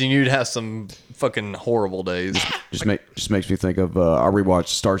great days and you'd have some fucking horrible days. Just makes me think of I rewatched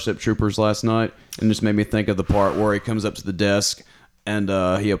Starship Troopers last night, and just made me think of the part where he comes up to the desk and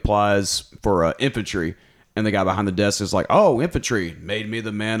he applies for infantry. And the guy behind the desk is like, "Oh, infantry made me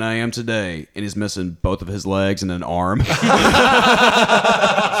the man I am today," and he's missing both of his legs and an arm. That's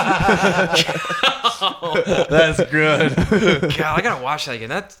good. God, I gotta watch that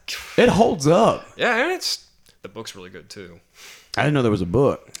again. It holds up. Yeah, and the book's really good too. I didn't know there was a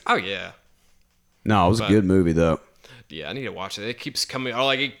book. Oh yeah, No, it was a good movie though. yeah. I need to watch it. It keeps coming. Or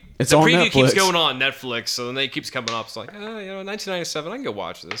like It's the on preview keeps Netflix. going on Netflix, so then it keeps coming up. It's like, 1997. I can go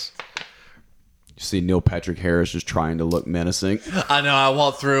watch this. You see Neil Patrick Harris just trying to look menacing. I know. I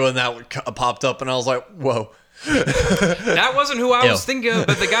walked through and that popped up and I was like, whoa. That wasn't who I was thinking of,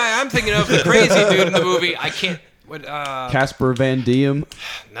 but the guy I'm thinking of, the crazy dude in the movie. I can't. What? Casper Van Diem.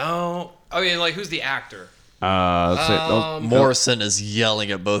 No. I mean, like, who's the actor? Morrison is yelling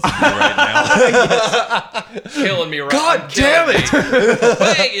at both of you right now. Killing me right God damn it!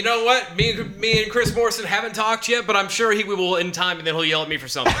 But hey, you know what? Me and Chris Morrison haven't talked yet, but I'm sure we will in time, and then he'll yell at me for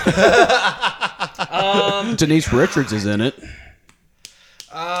something. Denise Richards is in it.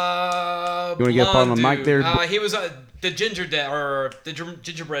 You want to get up on the mic there? He was the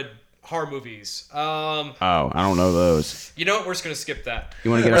gingerbread horror movies. Oh, I don't know those. You know what? We're just gonna skip that.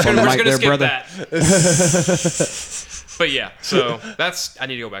 You want to get up on the We're mic just gonna there, skip brother? that. But yeah, so I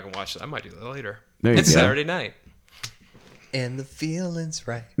need to go back and watch that. I might do that later. There you It's go. Saturday night. And the feeling's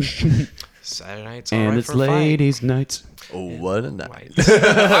right. Saturday night's all And right it's for a fight. ladies' nights. Oh, what a night. Right. All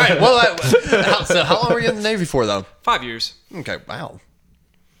right. Well, so how long were you in the Navy for, though? 5 years. Okay. Wow.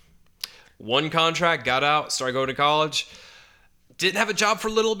 One contract, got out, started going to college. Didn't have a job for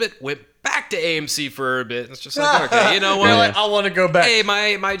a little bit. Went back to AMC for a bit. It's just like, okay, you know what? You're like, I want to go back. Hey,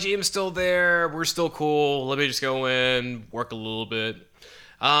 my GM's still there. We're still cool. Let me just go in, work a little bit.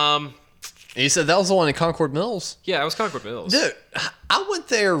 You said that was the one in Concord Mills? Yeah, it was Concord Mills. Dude, I went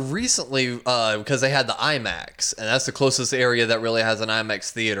there recently because they had the IMAX, and that's the closest area that really has an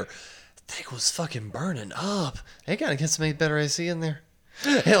IMAX theater. The thing was fucking burning up. They gotta get some better AC in there.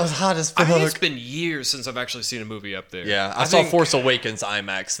 It was hot as I fuck. think it's been years since I've actually seen a movie up there. Yeah, I saw think- Force Awakens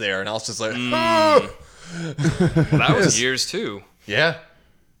IMAX there, and I was just like, oh. That was years too. Yeah.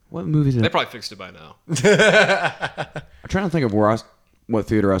 What movie did They probably fixed it by now. I'm trying to think of what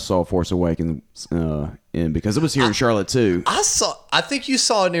theater I saw Force Awakens in, because it was here in Charlotte too. I think you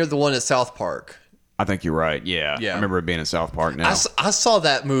saw it near the one at South Park. I think you're right. Yeah. Yeah. I remember it being in South Park now. I saw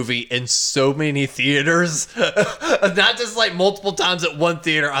that movie in so many theaters. Not just like multiple times at one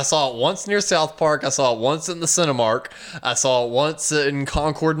theater. I saw it once near South Park. I saw it once in the Cinemark. I saw it once in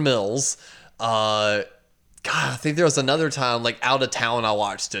Concord Mills. God, I think there was another time, like out of town, I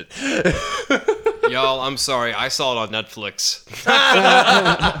watched it. Y'all, I'm sorry. I saw it on Netflix.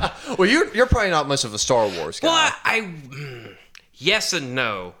 Well, you're probably not much of a Star Wars guy. Well, I yes and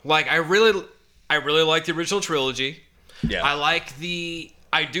no. Like, I really like the original trilogy. Yeah.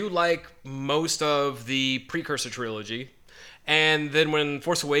 I do like most of the precursor trilogy. And then when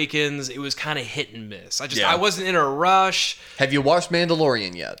Force Awakens, it was kind of hit and miss. I wasn't in a rush. Have you watched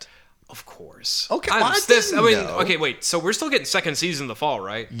Mandalorian yet? Of course. Okay, well, I didn't know. Okay, wait. So we're still getting second season in the fall,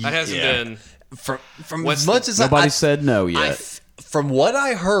 right? That hasn't been. From as much as Nobody said no yet. From what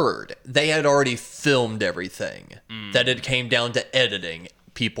I heard, they had already filmed everything. That it came down to editing.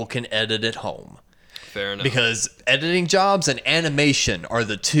 People can edit at home. Fair enough. Because editing jobs and animation are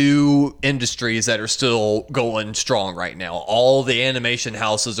the two industries that are still going strong right now. All the animation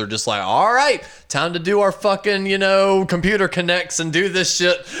houses are just like, all right, time to do our fucking, computer connects and do this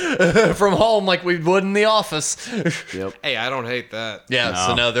shit from home like we would in the office. Yep. Hey, I don't hate that. Yeah, No.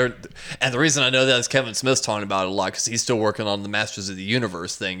 so now and the reason I know that is Kevin Smith's talking about it a lot because he's still working on the Masters of the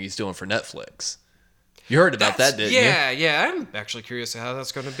Universe thing he's doing for Netflix. You heard about that, didn't you? Yeah. I'm actually curious how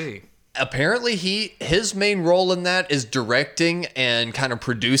that's going to be. Apparently his main role in that is directing and kind of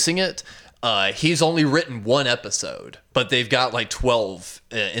producing it. He's only written one episode, but they've got like 12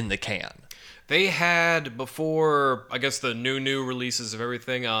 in the can. They had, before, I guess, the new releases of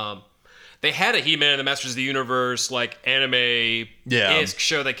everything, they had a He-Man and the Masters of the Universe, like, anime-esque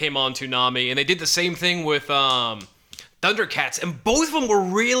show that came on Toonami, and they did the same thing with Thundercats, and both of them were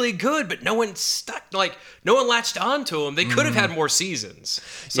really good, but no one latched onto them. They could have had more seasons.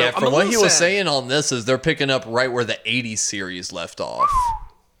 So Yeah, from what he was saying on this is they're picking up right where the 80s series left off.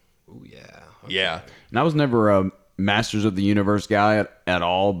 Ooh, yeah. Yeah. And I was never a Masters of the Universe guy at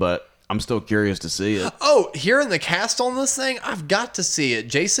all, but I'm still curious to see it. Oh, hearing the cast on this thing, I've got to see it.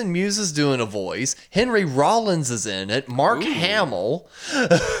 Jason Mewes is doing a voice. Henry Rollins is in it. Mark Hamill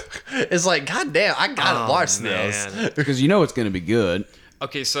is like, God damn, I gotta watch this. Because you know it's going to be good.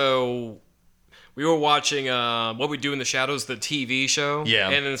 Okay, so we were watching What We Do in the Shadows, the TV show. Yeah.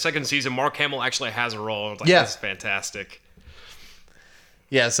 And in the second season, Mark Hamill actually has a role. I was like, Yeah. That's fantastic.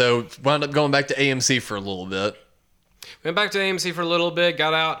 Yeah, so wound up going back to AMC for a little bit. Went back to AMC for a little bit,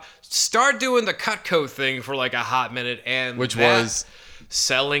 got out, started doing the Cutco thing for like a hot minute, and Which that- was?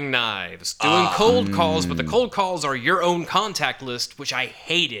 selling knives, doing cold calls, but the cold calls are your own contact list, which I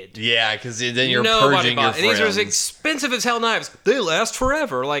hated. Yeah, because then you're Nobody purging your bought it. And these are friends. expensive as hell knives. They last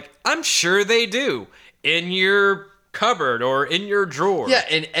forever. Like, I'm sure they do. In your cupboard or in your drawer. Yeah,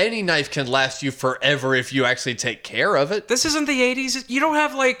 and any knife can last you forever if you actually take care of it. This isn't the 80s. You don't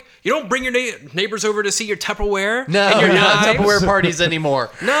have, like, you don't bring your neighbors over to see your Tupperware No, and your not knives. Tupperware parties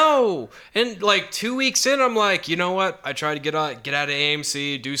anymore. No. And like 2 weeks in, I'm like, you know what? I tried to get out of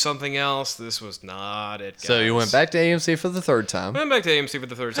AMC, do something else. This was not it, guys. So you went back to AMC for the third time. I went back to AMC for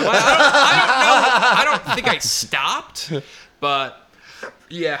the third time. I don't know. I don't think I stopped, but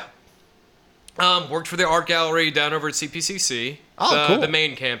yeah. Worked for the art gallery down over at CPCC. Oh, cool. The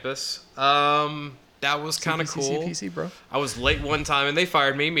main campus. That was kind of cool. CPC, bro. I was late one time and they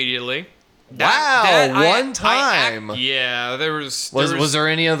fired me immediately. One time? Yeah, there was Was there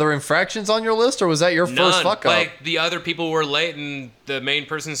any other infractions on your list, or was that your first none. fuck up? Like, the other people were late, and the main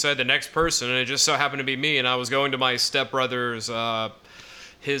person said the next person, and it just so happened to be me, and I was going to my stepbrother's,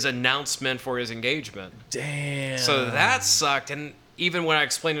 his announcement for his engagement. Damn. So that sucked, and even when I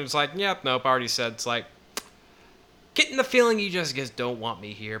explained it, it's like, yep, nope, I already said, it's like, getting the feeling you just don't want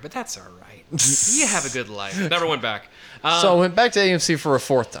me here, but that's all right. You have a good life. Never went back. So I went back to AMC for a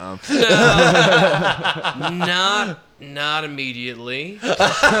fourth time. Not immediately. I'm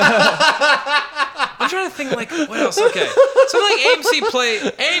trying to think, like, what else? Okay. So, like,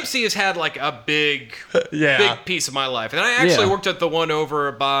 AMC has had, like, a big piece of my life. And I actually worked at the one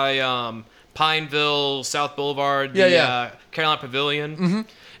over by Pineville, South Boulevard, Carolina Pavilion. Mm-hmm.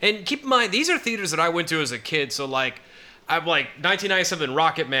 And keep in mind, these are theaters that I went to as a kid. So, like, I'm like 1997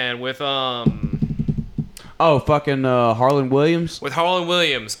 Rocket Man with Harlan Williams. With Harlan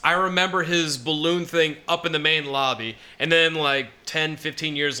Williams. I remember his balloon thing up in the main lobby. And then like 10,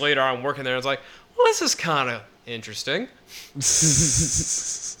 15 years later, I'm working there. And I was like, well, this is kind of interesting.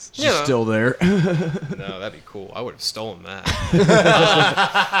 It's just still there. No, that'd be cool. I would have stolen that.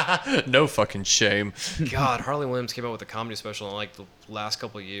 No fucking shame. God, Harley Williams came out with a comedy special in like the last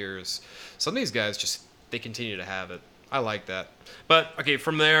couple of years. Some of these guys just, they continue to have it. I like that. But, okay,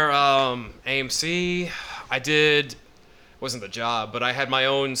 from there, AMC, I did, wasn't the job, but I had my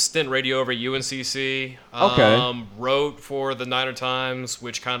own stint radio over at UNCC. Okay. Wrote for the Niner Times,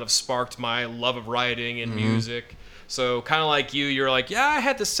 which kind of sparked my love of writing and music. So kind of like you're like, yeah, I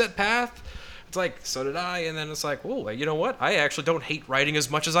had this set path. It's like, so did I. And then it's like, whoa, you know what? I actually don't hate writing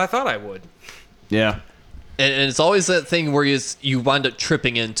as much as I thought I would. Yeah. And it's always that thing where you wind up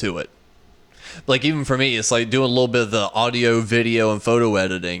tripping into it. Like, even for me, it's like doing a little bit of the audio, video, and photo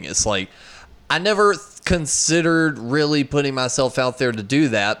editing. It's like, I never considered really putting myself out there to do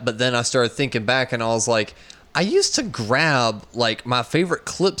that. But then I started thinking back and I was like, I used to grab like my favorite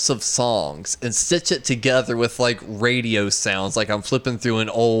clips of songs and stitch it together with like radio sounds, like I'm flipping through an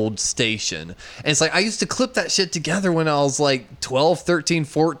old station. And it's like I used to clip that shit together when I was like 12, 13,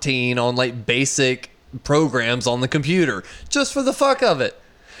 14 on like basic programs on the computer just for the fuck of it.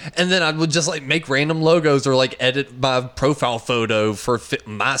 And then I would just like make random logos or like edit my profile photo for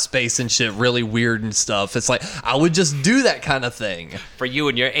MySpace and shit, really weird and stuff. It's like I would just do that kind of thing. For you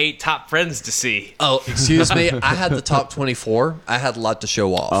and your 8 top friends to see. Oh, excuse me. I had the top 24. I had a lot to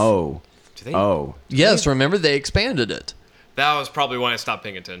show off. Oh. Do they? Oh. Yes, remember they expanded it. That was probably when I stopped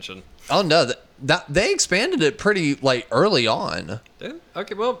paying attention. Oh no, that they expanded it pretty like early on.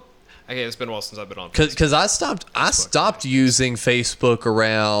 Okay, well, okay, it's been a while since I've been on. Because I stopped using Facebook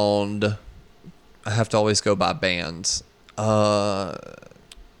around. I have to always go by bands. I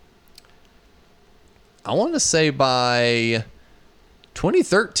want to say by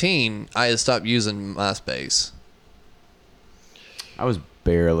 2013, I had stopped using MySpace. I was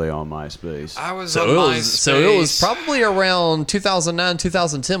barely on MySpace. I was So on MySpace. So it was probably around 2009,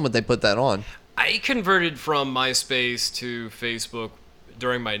 2010 when they put that on. I converted from MySpace to Facebook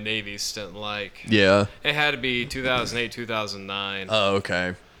during my Navy stint. Like, Yeah. it had to be 2008, 2009. Oh,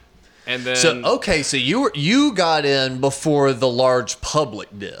 okay. And then So you got in before the large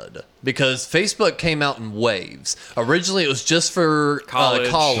public did, because Facebook came out in waves. Originally, it was just for College.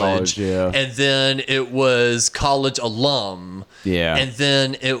 college, yeah. and then it was college alum, Yeah. and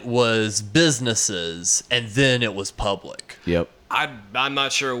then it was businesses, and then it was public. Yep. I'm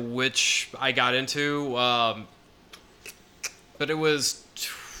not sure which I got into, but it was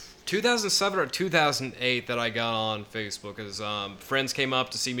 2007 or 2008 that I got on Facebook, because friends came up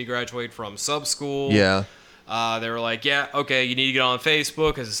to see me graduate from sub school. Yeah. They were like, yeah, okay, you need to get on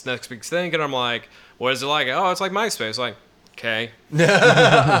Facebook because it's the next big thing. And I'm like, what is it like? Oh, it's like MySpace. Like, okay.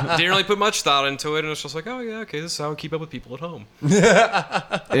 Didn't really put much thought into it. And it's just like, oh, yeah, okay, this is how I keep up with people at home.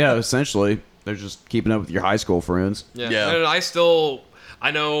 Yeah, essentially, they're just keeping up with your high school friends. Yeah. Yeah. And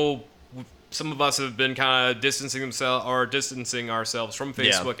I know some of us have been kind of distancing ourselves from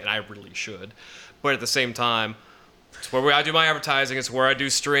Facebook, and I really should. But at the same time, it's where I do my advertising, it's where I do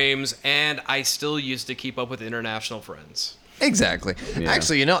streams, and I still used to keep up with international friends. Exactly. Yeah.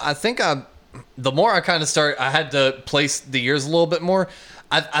 Actually, I think the more I kind of I had to place the years a little bit more.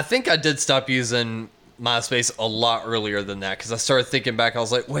 I think I did stop using MySpace a lot earlier than that, because I started thinking back. I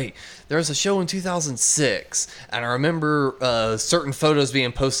was like, wait, there was a show in 2006, and I remember certain photos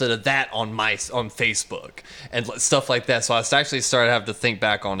being posted of that on Facebook and stuff like that. So I actually started having to think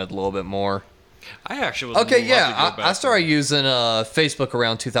back on it a little bit more. I actually was Okay, love to yeah, go back I started using Facebook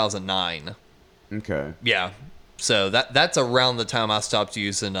around 2009. Okay. Yeah, so that's around the time I stopped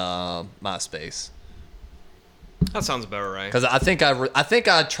using MySpace. That sounds about right. Because I think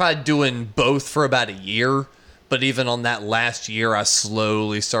I tried doing both for about a year, but even on that last year, I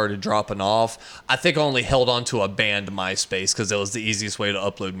slowly started dropping off. I think I only held on to a banned MySpace because it was the easiest way to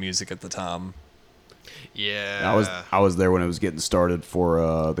upload music at the time. Yeah. I was there when it was getting started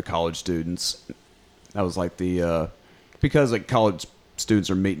for the college students. That was like because like college students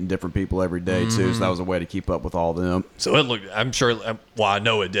are meeting different people every day too, so that was a way to keep up with all of them. So it looked, I'm sure, well, I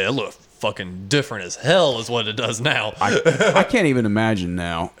know it did. It looked fucking different as hell is what it does now. I can't even imagine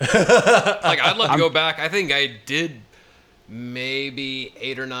now. Like, I'd love to go back. I think I did maybe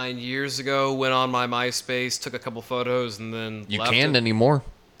 8 or 9 years ago, went on my MySpace, took a couple photos, and then You left can't it. anymore.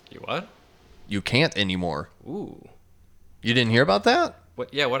 You what? You can't anymore. Ooh. You didn't hear about that?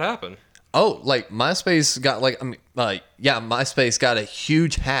 What? Yeah, what happened? Oh, like MySpace got MySpace got a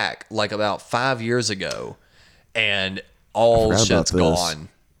huge hack like about 5 years ago, and all forgot shit's about this. gone.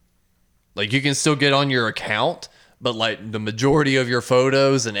 Like, you can still get on your account, but like the majority of your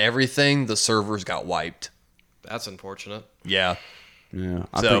photos and everything, the servers got wiped. That's unfortunate. Yeah. Yeah.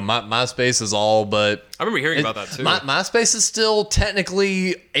 So MySpace is all, but I remember hearing about that too. MySpace is still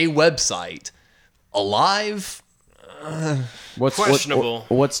technically a website. Alive? Questionable.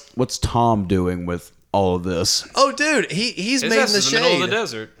 What's Tom doing with all of this? Oh, dude, he's His made in ass the is in the middle of shade. the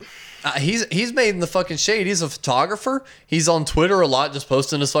desert. He's made in the fucking shade. He's a photographer. He's on Twitter a lot, just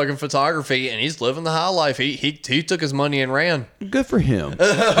posting his fucking photography, and he's living the high life. He took his money and ran. Good for him.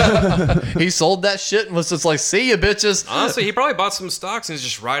 He sold that shit and was just like, "See ya, bitches." Honestly, he probably bought some stocks and is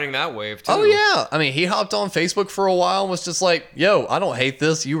just riding that wave too. Oh yeah, I mean, he hopped on Facebook for a while and was just like, "Yo, I don't hate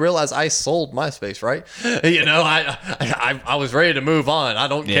this. You realize I sold MySpace, right? You know, I was ready to move on. I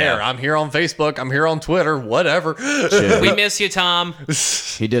don't care. I'm here on Facebook. I'm here on Twitter. Whatever." We miss you, Tom.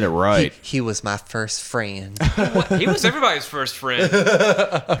 He did it right. He was my first friend. He was everybody's first friend.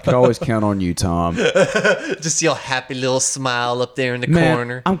 I could always count on you, Tom. Just your happy little smile up there in the Man,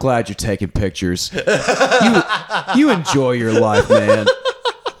 corner. I'm glad you're taking pictures. You enjoy your life, man.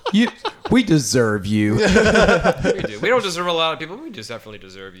 We deserve you. We do. We don't deserve a lot of people. We just definitely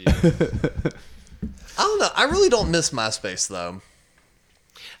deserve you. I don't know. I really don't miss MySpace though.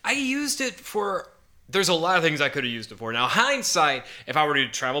 I used it for. There's a lot of things I could have used it for. Now, hindsight, if I were to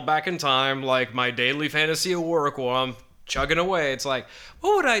travel back in time, like my daily fantasy of work while I'm chugging away, it's like,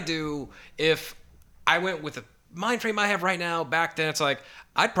 what would I do if I went with the mind frame I have right now? Back then, it's like,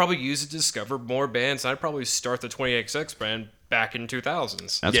 I'd probably use it to discover more bands. I'd probably start the 20XX brand back in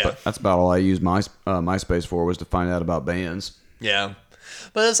 2000s. That's about all I used MySpace for, was to find out about bands. Yeah.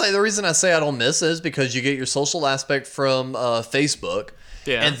 But it's like the reason I say I don't miss it is because you get your social aspect from Facebook.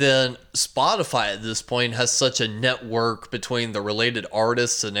 Yeah. And then Spotify at this point has such a network between the related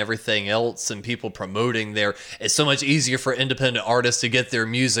artists and everything else and people promoting there. It's so much easier for independent artists to get their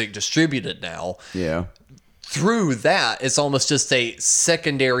music distributed now. Yeah. Through that, it's almost just a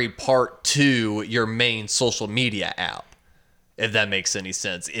secondary part to your main social media app, if that makes any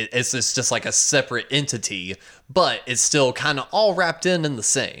sense. It's just like a separate entity, but it's still kind of all wrapped in the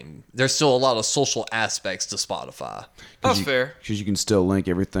same. There's still a lot of social aspects to Spotify. That's fair. Because you can still link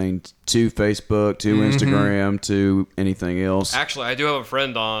everything to Facebook, to Instagram, to anything else. Actually, I do have a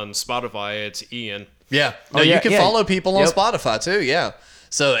friend on Spotify. It's Ian. Yeah. No, you can follow people on Spotify too. Yeah.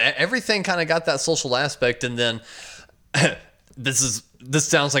 So everything kind of got that social aspect. And then this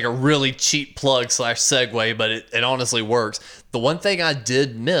sounds like a really cheap plug / segue, but it honestly works. The one thing I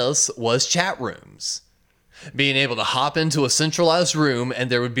did miss was chat rooms. Being able to hop into a centralized room and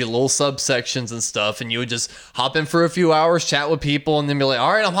there would be little subsections and stuff, and you would just hop in for a few hours, chat with people, and then be like,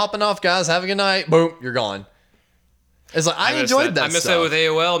 "All right, I'm hopping off, guys. Have a good night." Boom, you're gone. It's like I enjoyed that. I missed that with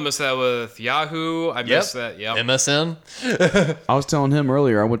AOL. I missed that with Yahoo. I missed that. Yep. MSN. I was telling him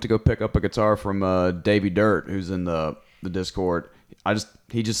earlier, I went to go pick up a guitar from Davey Dirt, who's in the Discord.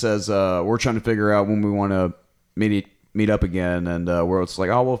 He just says we're trying to figure out when we want to meet up again, and where it's like,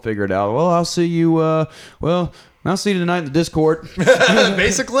 "Oh, we'll figure it out." Well, I'll see you. I'll see you tonight in the Discord.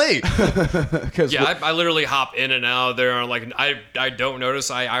 Basically. Yeah, I literally hop in and out there. Like I don't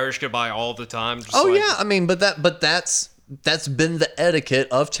notice. I Irish goodbye all the time. Just Yeah, I mean, but that's been the etiquette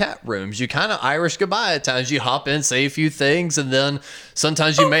of chat rooms. You kind of Irish goodbye at times. You hop in, say a few things, and then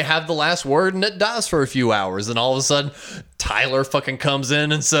sometimes you may have the last word and it dies for a few hours. And all of a sudden, Tyler fucking comes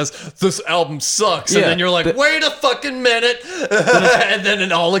in and says, "This album sucks." And then you're like, "Wait a fucking minute." And then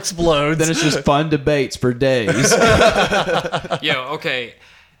it all explodes. Then it's just fun debates for days. Yo, okay.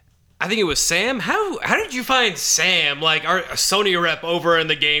 I think it was Sam. How did you find Sam, like our Sony rep over in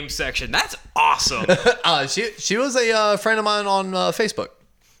the game section? That's awesome. She was a friend of mine on Facebook.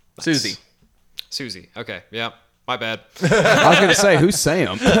 Susie. Okay. Yeah. My bad. I was going to say, who's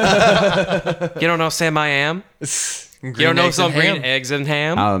Sam? You don't know Sam I am? You don't know some green eggs and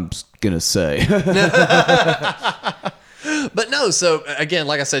ham? I'm going to say. But no, so again,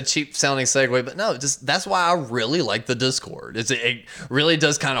 like I said, cheap sounding segue, but no, just that's why I really like the Discord. It really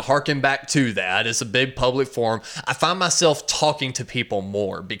does kind of harken back to that. It's a big public forum. I find myself talking to people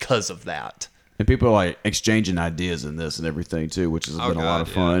more because of that. And people are like exchanging ideas in this and everything too, which has been a lot of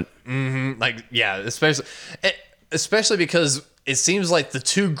fun. Like, yeah, especially because it seems like the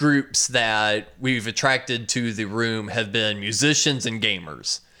two groups that we've attracted to the room have been musicians and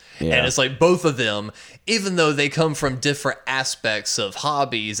gamers. Yeah. And it's like both of them, even though they come from different aspects of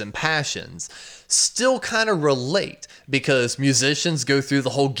hobbies and passions, still kind of relate, because musicians go through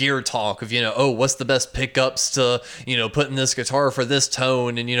the whole gear talk of, what's the best pickups to, put in this guitar for this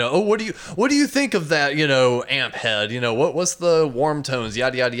tone, and, what do you think of that, amp head, what's the warm tones,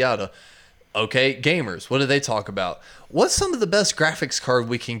 yada, yada, yada. Okay, gamers, what do they talk about? What's some of the best graphics card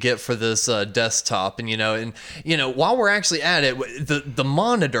we can get for this desktop? And while we're actually at it, the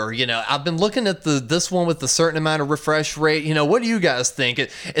monitor, I've been looking at this one with a certain amount of refresh rate. What do you guys think?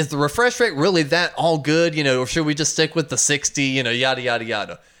 Is the refresh rate really that all good? Or should we just stick with the 60? Yada yada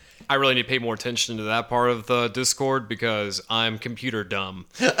yada. I really need to pay more attention to that part of the Discord because I'm computer dumb.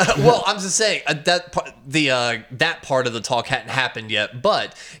 Well, I'm just saying that part of the talk hadn't happened yet,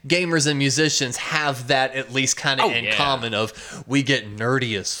 but gamers and musicians have that at least kind of common. Of we get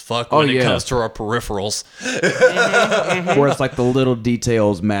nerdy as fuck when it comes to our peripherals. Where it's like the little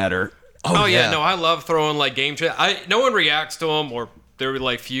details matter. Oh yeah, no, I love throwing like game no one reacts to them, or they're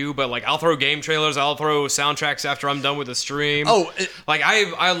like few, but like I'll throw game trailers, I'll throw soundtracks after I'm done with the stream.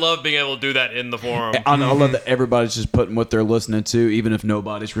 I love being able to do that in the forum. I love that everybody's just putting what they're listening to, even if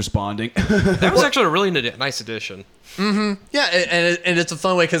nobody's responding. That was actually a really nice addition. Mm-hmm. Yeah, and it's a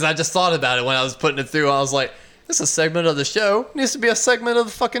fun way because I just thought about it when I was putting it through. I was like, this is a segment of the show. It needs to be a segment of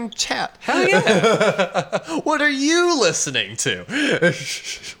the fucking chat. Hell yeah. What are you listening to?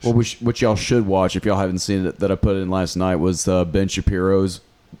 Well, what y'all should watch, if y'all haven't seen it, that I put in last night, was Ben Shapiro's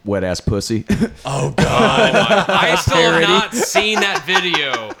Wet Ass Pussy. Oh, God. I still have not seen that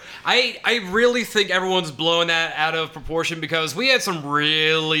video. I really think everyone's blowing that out of proportion because we had some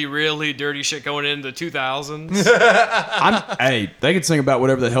really, really dirty shit going in the 2000s. Hey, they can sing about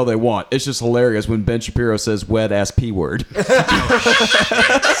whatever the hell they want. It's just hilarious when Ben Shapiro says wet ass P word.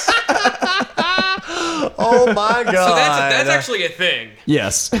 Oh my God. So that's actually a thing.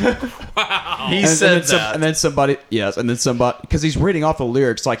 Yes. Wow. He said that. And then somebody, because he's reading off the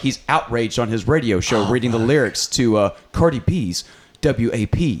lyrics like he's outraged on his radio show, reading the lyrics to Cardi B's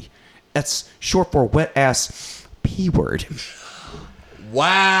WAP. That's short for wet ass P word.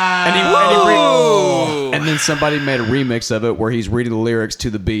 Wow. And then somebody made a remix of it where he's reading the lyrics to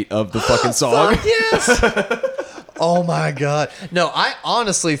the beat of the fucking song. Fuck yes. Oh my God. No, I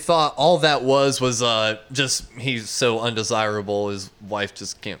honestly thought all that was just he's so undesirable his wife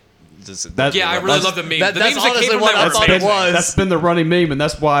just can't. I really love the meme. The That's memes that honestly came from what that I were thought it amazing. was. That's been the running meme, and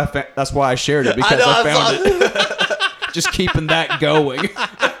that's why I shared it, because I found it. Just keeping that going.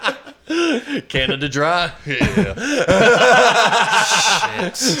 Canada Dry. Yeah.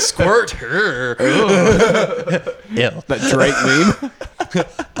 Squirt her. Ew. That Drake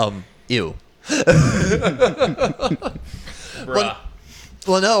meme. Ew. Bruh.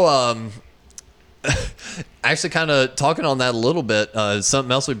 Well, no, actually kind of talking on that a little bit,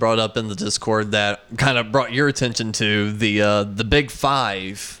 something else we brought up in the Discord that kind of brought your attention to the Big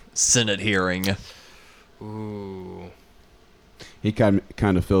Five Senate hearing. Ooh. He kind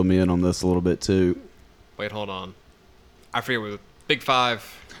of filled me in on this a little bit too. Wait, hold on. I forget what Big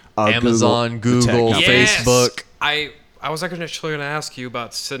Five. Amazon, Google, Yes! Facebook. I was actually going to ask you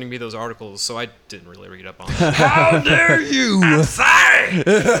about sending me those articles, so I didn't really read up on it. How dare you? I'm sorry!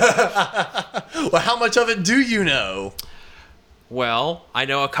 Well, how much of it do you know? Well, I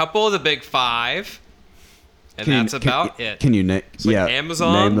know a couple of the Big Five, and that's about it. Can you name? like Yeah,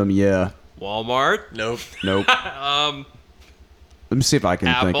 Amazon? Name them. Yeah. Walmart. Nope. Nope. Let me see if I can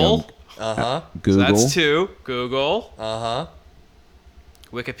Apple. think of Uh-huh. Google. So that's two. Google. Uh-huh.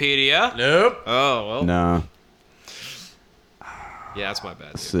 Wikipedia. Nope. Oh, well. Nah. Yeah, that's my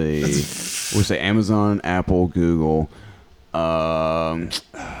bad. Let's Dude. see. We say Amazon, Apple, Google.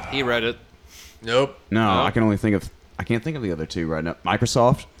 He read it. Nope. No, No. I can't think of the other two right now.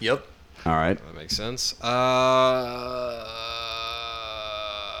 Microsoft. Yep. All right. That makes sense.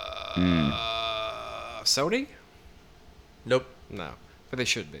 Sony? Nope. No, but they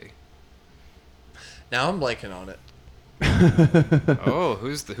should be. Now I'm blanking on it. Oh,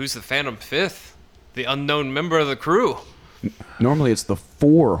 who's the Phantom Fifth? The unknown member of the crew. Normally it's the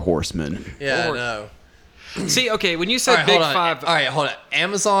Four Horsemen. Yeah, Or- I know. See, okay, when you All said right, Big hold on. Five, All right, hold on.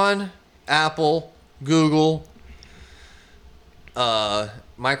 Amazon, Apple, Google,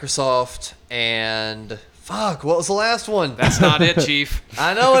 Microsoft, and fuck, what was the last one? that's not it, Chief.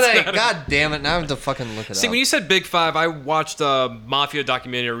 I know it ain't. God damn it! Now I have to fucking look it See, up. when you said Big Five, I watched a Mafia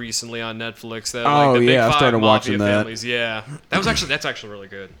documentary recently on Netflix. That, Oh, like, the Big yeah, I Five started Mafia watching that. families. Yeah, that's actually really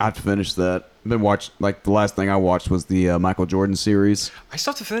good. I have to finish that. I've been watching, like, the last thing I watched was the Michael Jordan series. I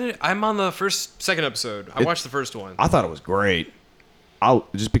still have to finish. I'm on the second episode. I watched the first one. I thought it was great.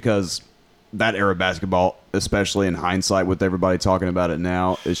 Just because that era of basketball, especially in hindsight with everybody talking about it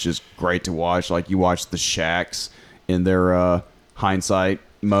now, it's just great to watch. Like, you watch the Shaqs in their hindsight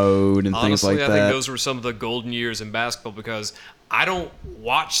mode and things Honestly, like I that. think those were some of the golden years in basketball because I don't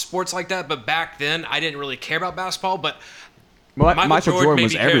watch sports like that, but back then I didn't really care about basketball, but Michael Jordan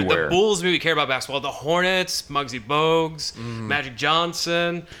was maybe cared- everywhere. The Bulls maybe care about basketball. The Hornets, Muggsy Bogues, Magic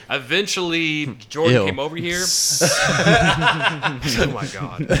Johnson. Eventually, Jordan Ew. came over here. Oh my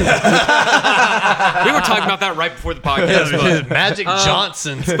god. We were talking about that right before the podcast. But, Magic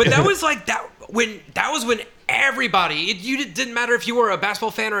Johnson. but that was like that was when everybody, you didn't matter if you were a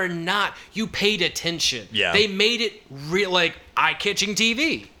basketball fan or not, you paid attention. Yeah. They made it real, like eye-catching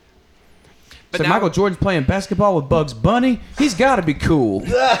TV. But So now, Michael Jordan's playing basketball with Bugs Bunny. He's got to be cool.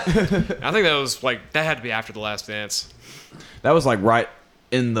 I think that had to be after The Last Dance. That was like right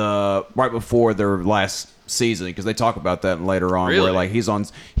before their last season, because they talk about that later on. Really? Where like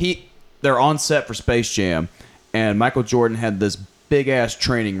they're on set for Space Jam, and Michael Jordan had this big ass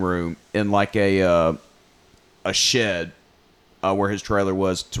training room in like a shed where his trailer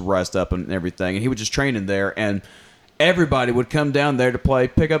was to rest up and everything, and he would just train in there, and everybody would come down there to play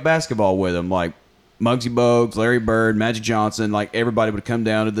pickup basketball with him, like Muggsy Bogues, Larry Bird, Magic Johnson. Like everybody would come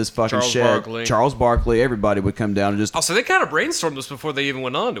down to this fucking Charles shed. Barkley. Charles Barkley, everybody would come down and just Also, they kind of brainstormed this before they even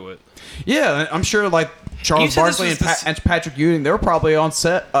went on to it. yeah. I'm sure like Charles said this Barkley was and Patrick Ewing, they were probably on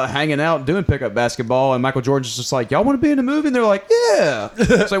set hanging out doing pickup basketball, and Michael Jordan's just like, y'all want to be in the movie? And they're like, yeah.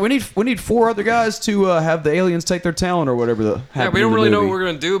 It's like we need 4 other guys to have the aliens take their talent or whatever. Yeah, we don't really know what we're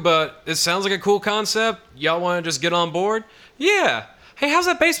going to do, but it sounds like a cool concept. Y'all want to just get on board? Yeah. Hey, how's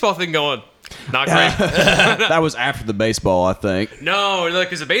that baseball thing going? Not great. That was after the baseball, I think. No,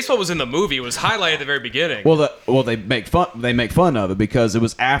 because the baseball was in the movie. It was highlighted at the very beginning. Well, they make fun of it because it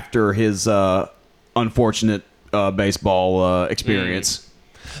was after his unfortunate baseball experience.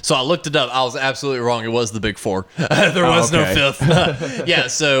 So I looked it up. I was absolutely wrong. It was the big 4. There was no fifth. Yeah,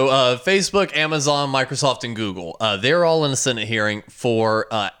 so Facebook, Amazon, Microsoft, and Google. They're all in a Senate hearing for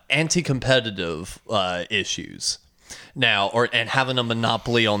anti-competitive issues now, and having a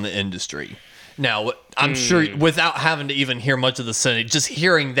monopoly on the industry. Now, I'm sure without having to even hear much of the Senate, just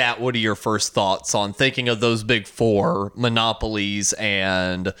hearing that, what are your first thoughts on thinking of those big 4 monopolies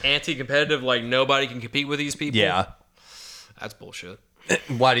and... Anti-competitive, like nobody can compete with these people? Yeah. That's bullshit.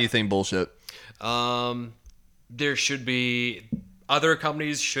 Why do you think bullshit? There should be... Other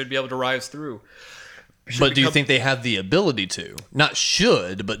companies should be able to rise through. But do you think they have the ability to? Not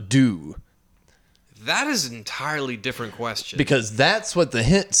should, but do. That is an entirely different question. Because that's what the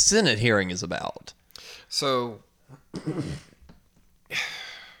Senate hearing is about. So,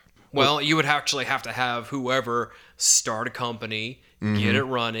 well, you would actually have to have whoever start a company, get it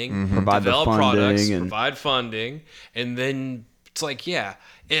running, Provide the develop funding products, and- provide funding, and then it's like, yeah,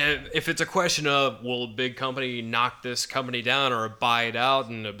 if it's a question of will a big company knock this company down or buy it out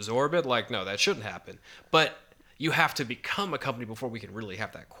and absorb it, like, no, that shouldn't happen. But you have to become a company before we can really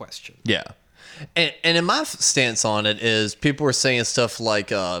have that question. Yeah. And in my stance on it is people were saying stuff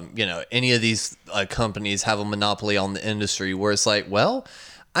like, any of these companies have a monopoly on the industry, where it's like, well,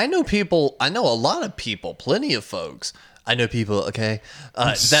 I know a lot of people, plenty of folks. I know people, okay,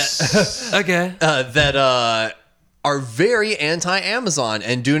 that are very anti-Amazon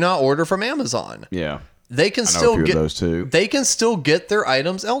and do not order from Amazon. Yeah. They can I know a still few of get those too. They can still get their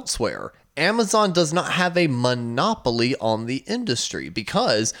items elsewhere. Amazon does not have a monopoly on the industry,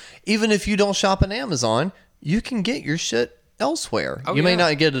 because even if you don't shop on Amazon, you can get your shit elsewhere. You may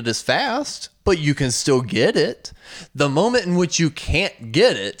not get it as fast, but you can still get it. The moment in which you can't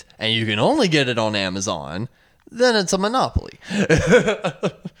get it and you can only get it on Amazon, then it's a monopoly.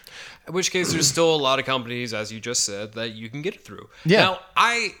 In which case, there's still a lot of companies, as you just said, that you can get it through. Yeah. Now,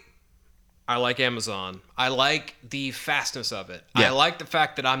 I like Amazon. I like the fastness of it. Yeah. I like the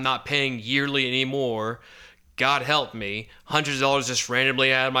fact that I'm not paying yearly anymore. God help me. Hundreds of dollars just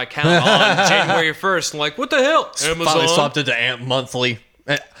randomly out of my account on January 1st. I'm like, what the hell? Finally Amazon? swapped it to monthly.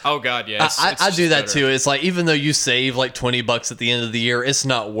 Oh, God, yes. I do that too. It's like, even though you save like $20 at the end of the year, it's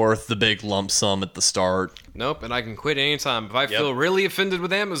not worth the big lump sum at the start. Nope, and I can quit anytime. If I feel really offended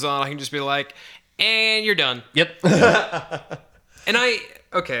with Amazon, I can just be like, and you're done. Yep. And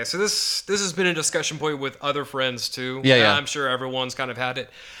okay, so this has been a discussion point with other friends too. Yeah. I'm sure everyone's kind of had it.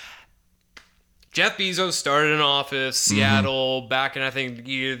 Jeff Bezos started an office, Seattle, back in I think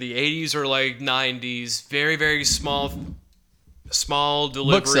either the 80s or like 90s. Very, very small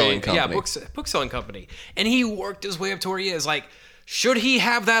delivery. Book-selling company. Yeah, book-selling company. And he worked his way up to where he is. Like, should he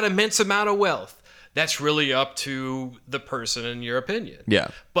have that immense amount of wealth? That's really up to the person in your opinion. Yeah.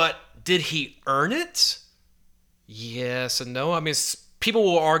 But did he earn it? Yes and no. I mean, people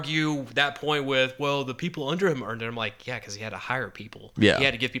will argue that point with, well, the people under him earned it. I'm like, yeah, because he had to hire people. Yeah. He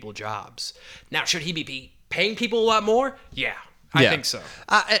had to give people jobs. Now, should he be paying people a lot more? Yeah, I think so.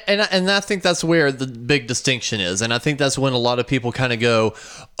 And I think that's where the big distinction is. And I think that's when a lot of people kind of go,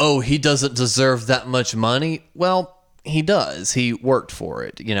 oh, he doesn't deserve that much money. Well, he does. He worked for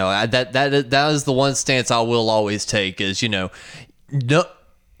it. You know, that is the one stance I will always take is, you know,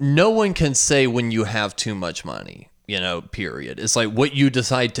 no one can say when you have too much money, you know, period. It's like what you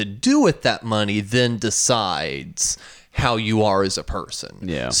decide to do with that money then decides how you are as a person.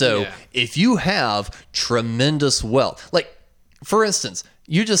 Yeah. So if you have tremendous wealth, like for instance,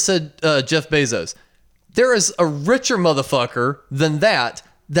 you just said Jeff Bezos. There is a richer motherfucker than that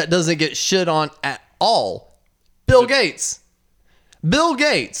doesn't get shit on at all. Bill Gates. Bill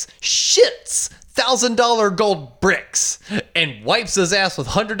Gates shits $1,000 gold bricks and wipes his ass with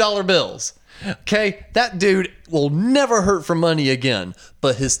 $100 bills. Okay? That dude will never hurt for money again.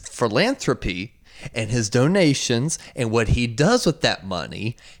 But his philanthropy and his donations and what he does with that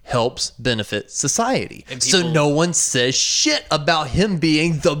money helps benefit society. So no one says shit about him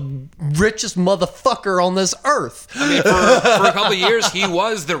being the richest motherfucker on this earth. I mean, for a couple of years, he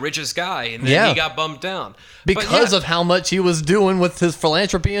was the richest guy, and then he got bumped down. Because of how much he was doing with his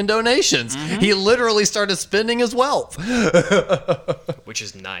philanthropy and donations. He literally started spending his wealth. Which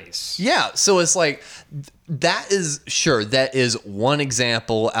is nice. Yeah, so it's like, that is one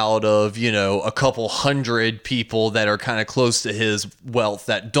example out of, you know, a couple hundred people that are kind of close to his wealth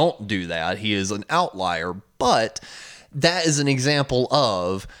that don't do that. He is an outlier, but that is an example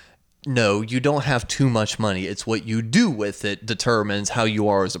of, no, you don't have too much money. It's what you do with it determines how you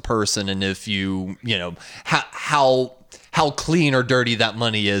are as a person, and if you know, how clean or dirty that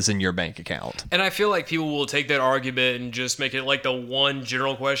money is in your bank account. And I feel like people will take that argument and just make it like the one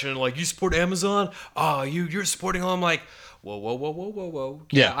general question, like, you support Amazon? Oh, you're supporting them. Like, whoa.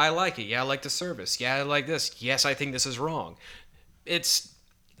 Yeah, I like it. Yeah, I like the service. Yeah, I like this. Yes, I think this is wrong. It's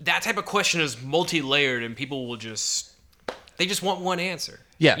that type of question is multi-layered, and people will they just want one answer.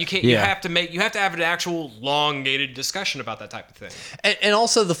 Yeah, you can't. You have to have an actual long-dated discussion about that type of thing. And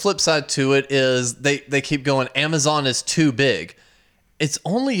also the flip side to it is they keep going, Amazon is too big. It's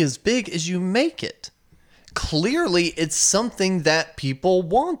only as big as you make it. Clearly, it's something that people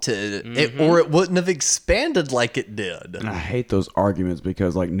wanted, or it wouldn't have expanded like it did. And I hate those arguments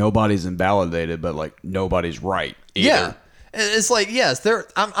because like nobody's invalidated, but like nobody's right either. Yeah. It's like, yes,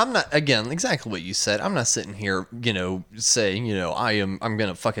 I'm not, again, exactly what you said. I'm not sitting here, you know, saying, you know, I'm going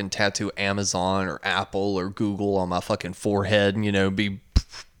to fucking tattoo Amazon or Apple or Google on my fucking forehead and, you know, be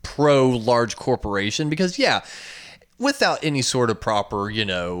pro large corporation because, yeah, without any sort of proper, you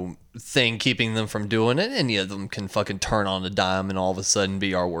know, thing keeping them from doing it, any of them can fucking turn on a dime and all of a sudden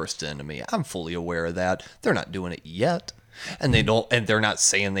be our worst enemy. I'm fully aware of that. They're not doing it yet. And they're not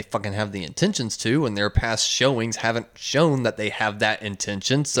saying they fucking have the intentions to, and their past showings haven't shown that they have that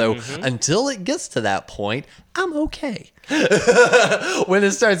intention. So until it gets to that point, I'm okay. When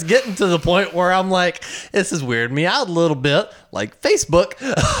it starts getting to the point where I'm like, this is weirding me out a little bit, like Facebook,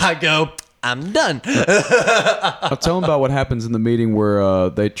 I go, I'm done. I'll tell them about what happens in the meeting where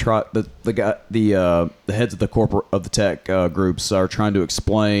they try the heads of the tech groups are trying to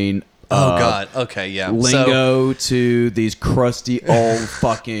explain. Oh God. Okay. Yeah. Lingo to these crusty old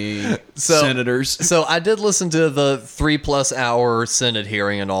fucking senators. So I did listen to the 3+ hour Senate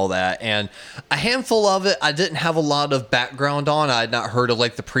hearing and all that, and a handful of it I didn't have a lot of background on. I had not heard of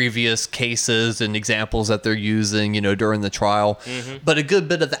like the previous cases and examples that they're using, you know, during the trial. But a good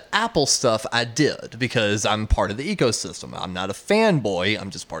bit of the Apple stuff I did because I'm part of the ecosystem. I'm not a fanboy. I'm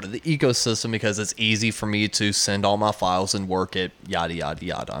just part of the ecosystem because it's easy for me to send all my files and work it. Yada yada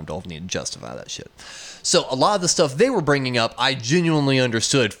yada. I don't need justify that shit. So a lot of the stuff they were bringing up, I genuinely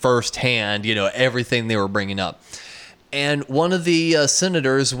understood firsthand, you know, everything they were bringing up. And one of the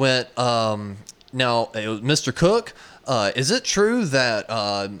senators went, now, it was Mr. Cook, is it true that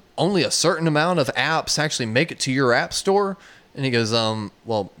only a certain amount of apps actually make it to your app store? And he goes,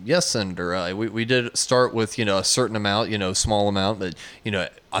 well, yes, Senator. We did start with, you know, a certain amount, you know, small amount, but, you know,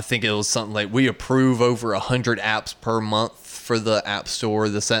 I think it was something like we approve over 100 apps per month for the App Store,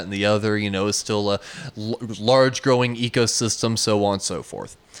 this, that, and the other. You know, it's still a large growing ecosystem, so on and so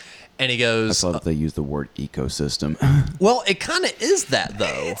forth. And he goes, I thought they used the word ecosystem. Well, it kind of is that, though.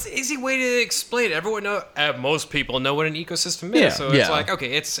 It's an easy way to explain it. Most people know what an ecosystem is. So it's like,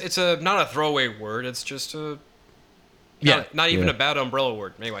 okay, it's not a throwaway word. It's just a... Not even a bad umbrella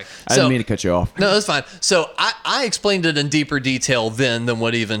word. Anyway. I didn't mean to cut you off. No, that's fine. So I explained it in deeper detail then than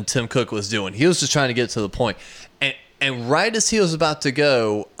what even Tim Cook was doing. He was just trying to get to the point. And right as he was about to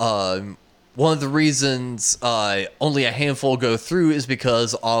go, one of the reasons only a handful go through is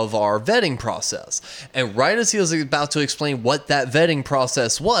because of our vetting process. And right as he was about to explain what that vetting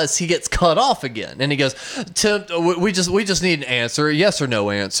process was, he gets cut off again. And he goes, Tim, we just need an answer, a yes or no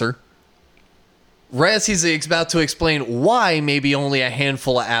answer. Raz, he's about to explain why maybe only a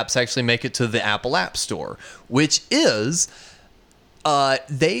handful of apps actually make it to the Apple App Store, which is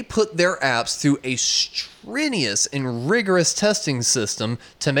they put their apps through a strenuous and rigorous testing system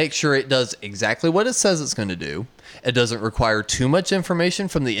to make sure it does exactly what it says it's going to do. It doesn't require too much information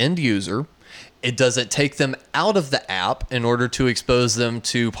from the end user. It doesn't take them out of the app in order to expose them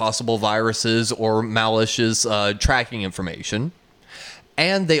to possible viruses or malicious tracking information.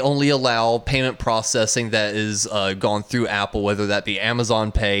 And they only allow payment processing that is gone through Apple, whether that be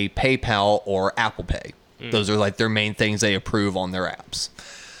Amazon Pay, PayPal, or Apple Pay. Those are like their main things they approve on their apps.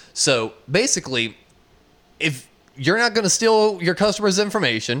 So basically, if you're not going to steal your customers'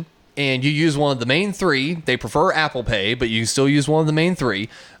 information and you use one of the main three, they prefer Apple Pay, but you still use one of the main three,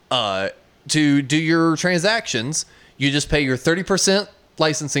 to do your transactions, you just pay your 30%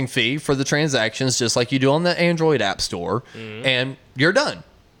 licensing fee for the transactions, just like you do on the Android App Store, and you're done.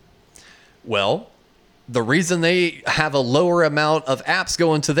 Well, the reason they have a lower amount of apps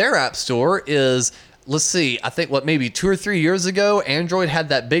going to their App Store is, let's see, I think maybe 2 or 3 years ago, Android had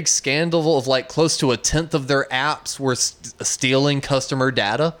that big scandal of like close to 1/10 of their apps were stealing customer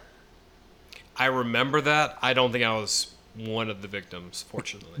data. I remember that. I don't think I was one of the victims,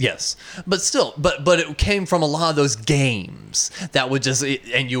 fortunately. Yes, but still, but it came from a lot of those games that would just,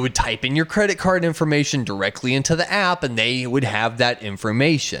 and you would type in your credit card information directly into the app and they would have that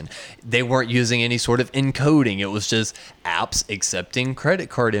information. They weren't using any sort of encoding. It was just apps accepting credit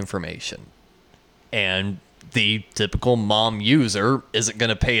card information. And the typical mom user isn't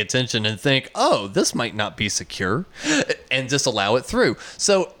going to pay attention and think, oh, this might not be secure, and just allow it through.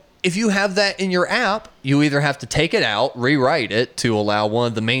 So if you have that in your app, you either have to take it out, rewrite it to allow one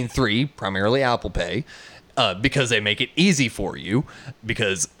of the main three, primarily Apple Pay, because they make it easy for you.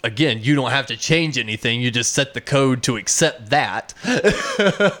 Because, again, you don't have to change anything. You just set the code to accept that.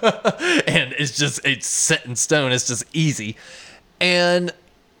 And it's set in stone. It's just easy. And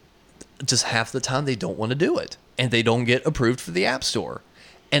just half the time they don't want to do it. And they don't get approved for the App Store.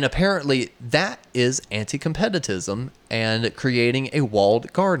 And apparently that is anti-competitism and creating a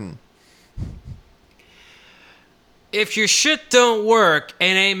walled garden. If your shit don't work, it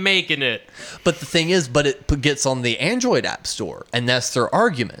ain't making it. But the thing is, it gets on the Android App Store, and that's their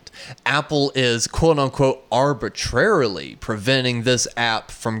argument. Apple is, quote-unquote, arbitrarily preventing this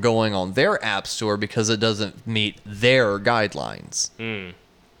app from going on their App Store because it doesn't meet their guidelines.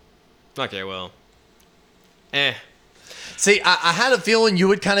 Okay, well. See, I had a feeling you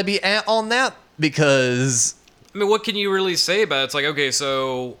would kind of be on that because... I mean, what can you really say about it? It's like, okay,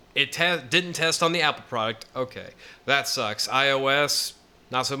 so it didn't test on the Apple product. Okay, that sucks. iOS,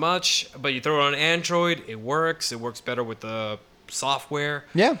 not so much. But you throw it on Android, it works. It works better with the software.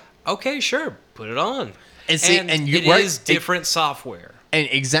 Yeah. Okay, sure. Put it on. And see, it right, is different software. And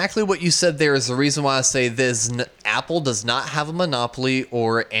exactly what you said there is the reason why I say this. Apple does not have a monopoly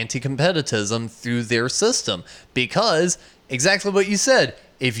or anti-competitism through their system. Because, exactly what you said,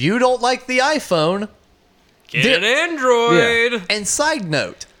 if you don't like the iPhone... Get an Android! Yeah. And side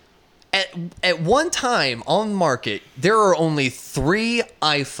note, at one time on the market, there are only 3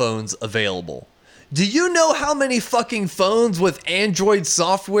 iPhones available. Do you know how many fucking phones with Android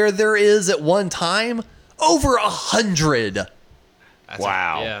software there is at one time? Over 100.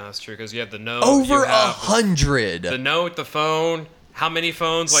 Wow. Yeah, that's true, because you have the Note. Over 100. The Note, the phone. How many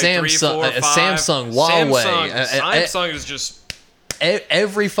phones? Like Samsung, 3, 4, 5? Samsung, Huawei. Samsung is just...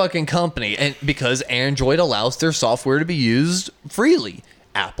 Every fucking company. And because Android allows their software to be used freely.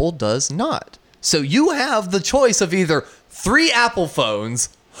 Apple does not. So you have the choice of either 3 Apple phones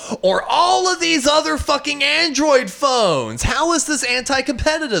or all of these other fucking Android phones. How is this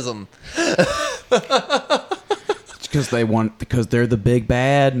anti-competitism? Because they're the big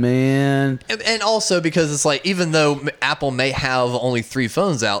bad, man. And also because it's like, even though Apple may have only 3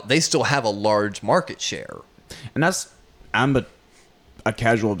 phones out, they still have a large market share. And I'm a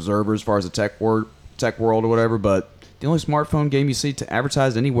casual observer as far as the tech world or whatever, but the only smartphone game you see to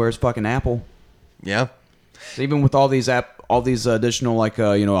advertise anywhere is fucking Apple. Yeah. So even with all these additional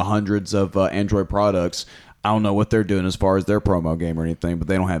hundreds of Android products, I don't know what they're doing as far as their promo game or anything, but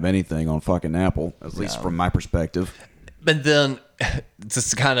they don't have anything on fucking Apple, at least from my perspective. But then,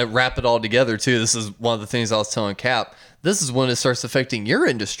 just to kind of wrap it all together, too, this is one of the things I was telling Cap. This is when it starts affecting your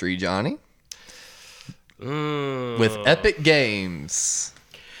industry, Johnny. With Epic Games.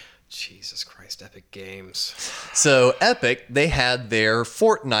 Jesus Christ, Epic Games. So, Epic, they had their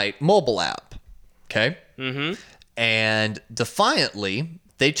Fortnite mobile app. Okay? Mm-hmm. And defiantly,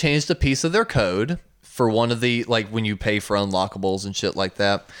 they changed a piece of their code for one of the, like, when you pay for unlockables and shit like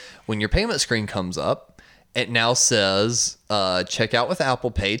that. When your payment screen comes up, it now says, check out with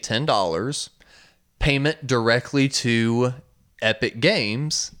Apple Pay, $10. Payment directly to Epic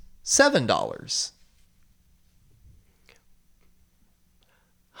Games, $7.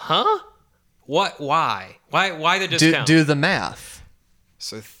 Huh? What? Why? Why the discount? Do the math.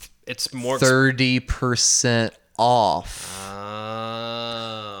 So it's more 30% off.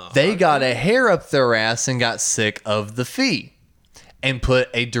 Oh. They got a hair up their ass and got sick of the fee and put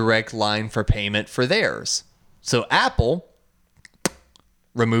a direct line for payment for theirs. So Apple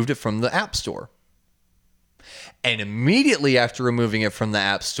removed it from the App Store. And immediately after removing it from the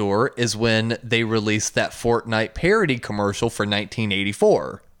App Store is when they released that Fortnite parody commercial for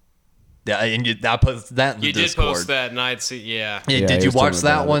 1984. Yeah, and I put that in the You did Discord. post that, and I'd see. Yeah, Yeah, Yeah, did he you was talking watch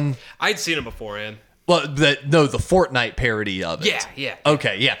that about one? I'd seen it beforehand. Well, the Fortnite parody of it. Yeah.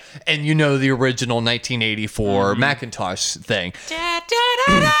 Okay, yeah. And you know the original 1984 Macintosh thing.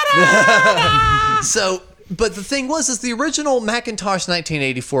 So, but the thing was, is the original Macintosh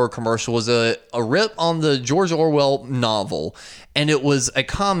 1984 commercial was a rip on the George Orwell novel, and it was a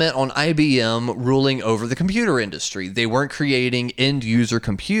comment on IBM ruling over the computer industry. They weren't creating end-user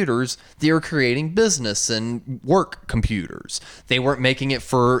computers. They were creating business and work computers. They weren't making it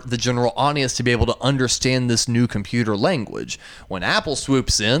for the general audience to be able to understand this new computer language. When Apple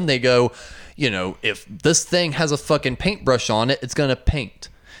swoops in, they go, if this thing has a fucking paintbrush on it, it's going to paint.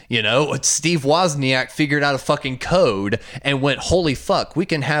 Steve Wozniak figured out a fucking code and went, holy fuck, we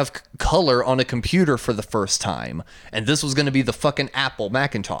can have color on a computer for the first time. And this was going to be the fucking Apple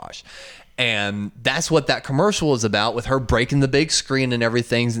Macintosh. And that's what that commercial was about, with her breaking the big screen and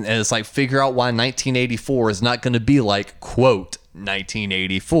everything. And it's like, figure out why 1984 is not going to be like, quote,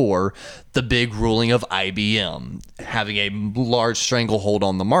 1984, the big ruling of IBM, having a large stranglehold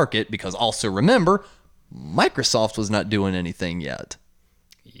on the market, because also remember, Microsoft was not doing anything yet.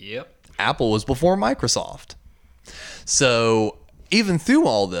 Yep. Apple was before Microsoft. So even through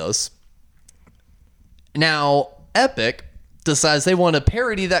all this, now Epic decides they want to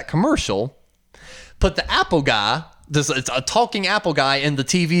parody that commercial, put the Apple guy, it's a talking Apple guy in the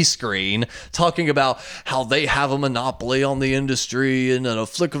TV screen talking about how they have a monopoly on the industry, and in a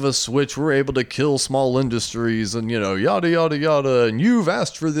flick of a switch we're able to kill small industries, and yada yada yada, and you've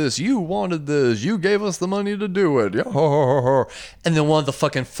asked for this, you wanted this, you gave us the money to do it. And then one of the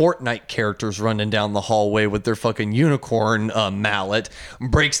fucking Fortnite characters running down the hallway with their fucking unicorn mallet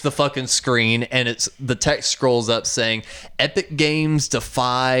breaks the fucking screen, and the text scrolls up saying, Epic Games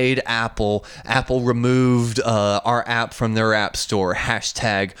defied Apple removed our app from their app store,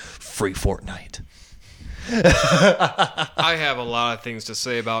 #free Fortnite. I have a lot of things to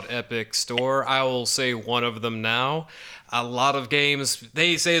say about Epic Store. I will say one of them now. A lot of games,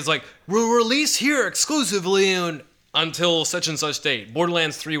 they say it's like, we'll release here exclusively until such and such date.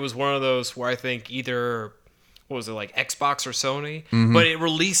 Borderlands 3 was one of those where I think either, what was it, like Xbox or Sony? Mm-hmm. But it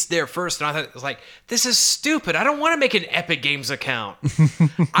released there first, and I thought, it was like, this is stupid. I don't want to make an Epic Games account.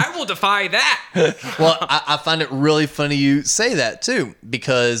 I will defy that. Well, I find it really funny you say that too,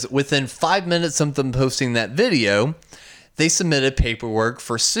 because within 5 minutes of them posting that video, they submitted paperwork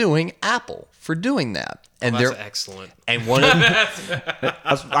for suing Apple for doing that. And That's excellent. And one of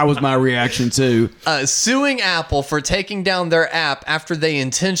That was my reaction too. suing Apple for taking down their app after they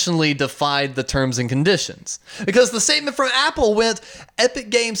intentionally defied the terms and conditions. Because the statement from Apple went,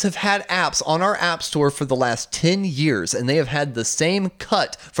 Epic Games have had apps on our app store for the last 10 years, and they have had the same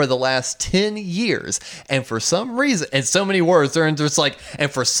cut for the last 10 years. And for some reason, in so many words, they're just like,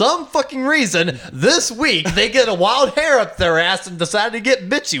 and for some fucking reason, this week they get a wild hair up their ass and decided to get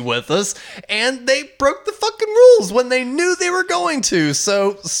bitchy with us, and they broke the fucking rules when they knew they were going to.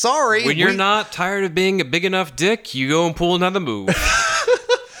 So sorry. When you're not tired of being a big enough dick, you go and pull another move.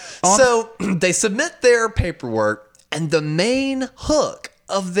 So they submit their paperwork, and the main hook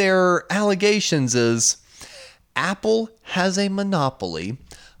of their allegations is Apple has a monopoly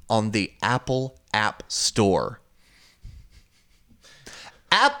on the Apple App Store.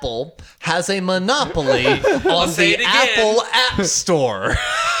 Apple has a monopoly on say the it again. Apple App Store.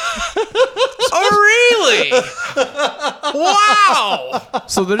 Oh, really? Wow.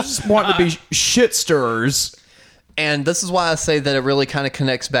 So they're just wanting to be shit stirrers. And this is why I say that it really kind of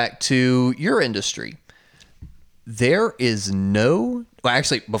connects back to your industry. There is no... Well,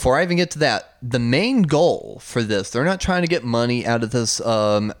 actually, before I even get to that, the main goal for this, they're not trying to get money out of this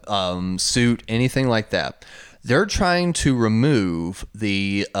suit, anything like that. They're trying to remove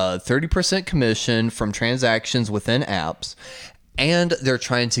the 30% commission from transactions within apps, and they're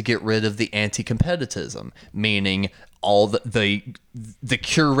trying to get rid of the anti-competitism, meaning all the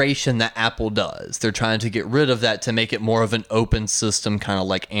curation that Apple does. They're trying to get rid of that to make it more of an open system, kind of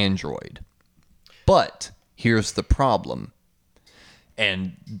like Android. But here's the problem.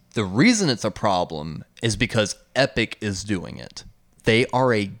 And the reason it's a problem is because Epic is doing it. They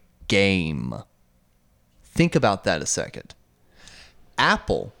are a game. Think about that a second.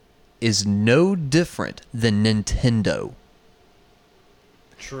 Apple is no different than Nintendo.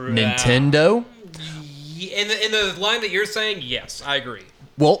 True. Nintendo? In the line that you're saying, yes, I agree.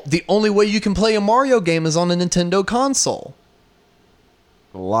 Well, the only way you can play a Mario game is on a Nintendo console.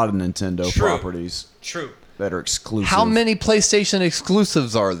 A lot of Nintendo True. properties True. that are exclusive. How many PlayStation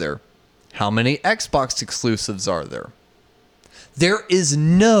exclusives are there? How many Xbox exclusives are there? There is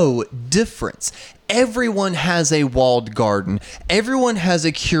no difference. Everyone has a walled garden. Everyone has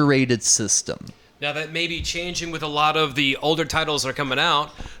a curated system. Now that may be changing with a lot of the older titles that are coming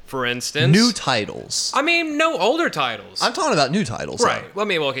out. For instance, New titles. I mean, no older titles. I'm talking about new titles. Right. though. Well, I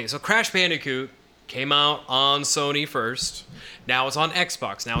mean, okay. So Crash Bandicoot came out on Sony first. Now it's on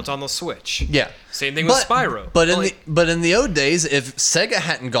Xbox. Now it's on the Switch. Yeah. Same thing with Spyro. But in the old days, if Sega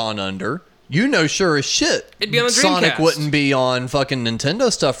hadn't gone under, sure as shit, It'd be on the Sonic Dreamcast. wouldn't be on fucking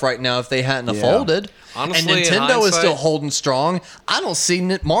Nintendo stuff right now if they hadn't have Yeah. folded. Honestly, and in Nintendo is hindsight- still holding strong. I don't see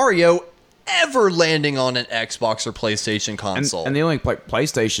Mario ever landing on an Xbox or PlayStation And, console. and the only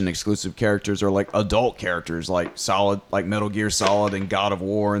PlayStation exclusive characters are like adult characters, like Metal Gear Solid and God of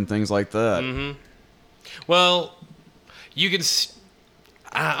War and things like that. Mm-hmm. Well, you can.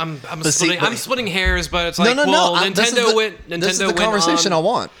 I'm splitting hairs, but it's like Nintendo went. Nintendo This is the went conversation on, I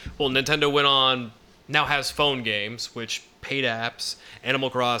want. Well, Nintendo went on. Now has phone games, which paid apps, Animal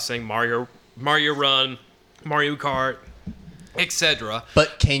Crossing, Mario Run, Mario Kart, etc.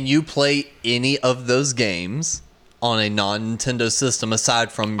 But can you play any of those games on a non-Nintendo system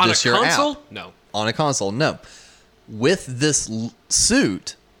aside from On just a your console? app? No. On a console, no. With this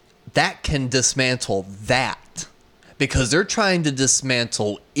suit, that can dismantle that. Because they're trying to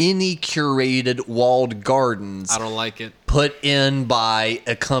dismantle any curated walled gardens I don't like it. put in by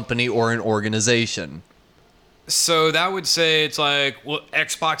a company or an organization. So that would say it's like, well,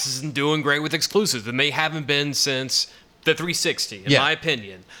 Xbox isn't doing great with exclusives, and they haven't been since the 360, in Yeah. my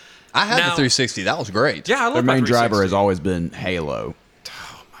opinion. I had the Now- 360. That was great. Yeah, I love Their my main driver 360. has always been Halo.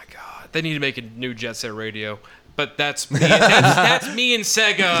 Oh my god, they need to make a new Jet Set Radio. But that's me. That's me and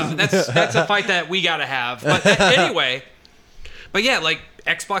Sega. That's a fight that we gotta have. But anyway, but yeah, like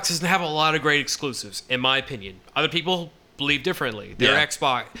Xbox doesn't have a lot of great exclusives, in my opinion. Other people believe differently. Their Yeah.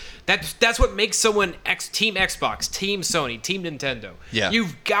 Xbox. That's what makes someone Team Xbox, Team Sony, Team Nintendo. Yeah.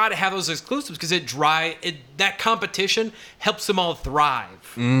 You've got to have those exclusives because that competition helps them all thrive.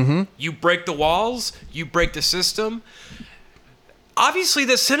 Mm-hmm. You break the walls, you break the system. Obviously,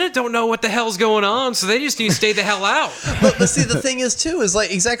 the Senate don't know what the hell's going on, so they just need to stay the hell out. But see, the thing is, too, is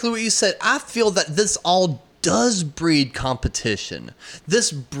like exactly what you said. I feel that this all does breed competition.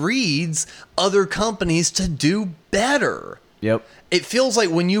 This breeds other companies to do better. Yep. It feels like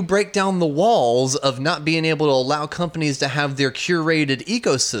when you break down the walls of not being able to allow companies to have their curated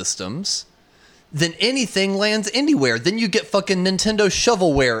ecosystems, then anything lands anywhere. Then you get fucking Nintendo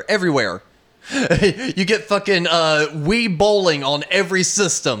shovelware everywhere. You get fucking Wii bowling on every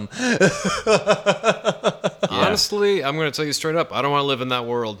system. Honestly, I'm going to tell you straight up, I don't want to live in that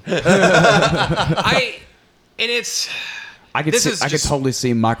world. I could This see, is I could just- totally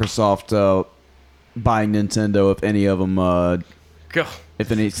see Microsoft buying Nintendo if any of them Go.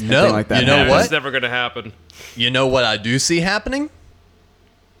 if anything No, like that you know happens. what? It's never going to happen. You know what I do see happening?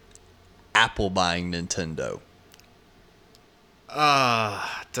 Apple buying Nintendo.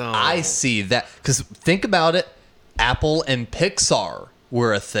 Don't. I see that because think about it. Apple and Pixar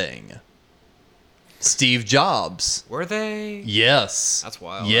were a thing. Steve Jobs. Were they? Yes. That's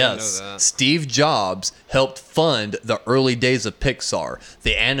wild. I didn't Yes. know that. Steve Jobs helped fund the early days of Pixar.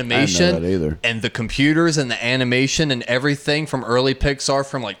 The animation that either. and the computers and the animation and everything from early Pixar,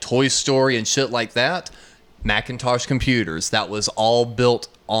 from like Toy Story and shit like that. Macintosh computers. That was all built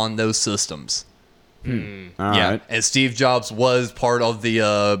on those systems. All Yeah. right. And Steve Jobs was part of the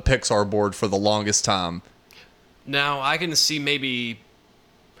Pixar board for the longest time. Now, I can see maybe...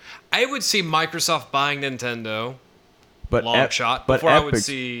 I would see Microsoft buying Nintendo. But Long shot. Before I would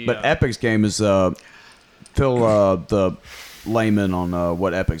see, But Epic's game is Phil the layman on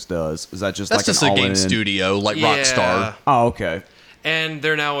what Epic's does. Is that just That's like just an a game all-in- studio like Yeah. Rockstar. Oh, okay. And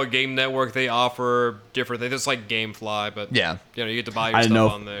they're now a game network. They offer different things. It's like GameFly, but Yeah. you get to buy your I didn't stuff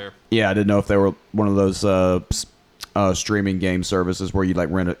know on there. Yeah, I didn't know if they were one of those streaming game services where you like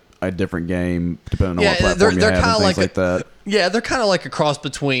rent a different game depending on what platform you have and things like that. Yeah, they're kind of like a cross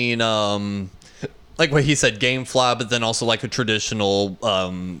between like what he said, GameFly, but then also like a traditional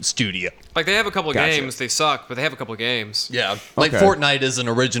studio. Like they have a couple of Gotcha. games. They suck, but they have a couple of games. Yeah, like Okay. Fortnite is an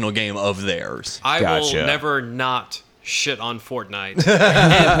original game of theirs. I Gotcha. will never not shit on Fortnite. And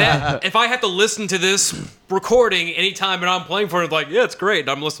that, if I have to listen to this recording anytime and I'm playing Fortnite, like, yeah, it's great. And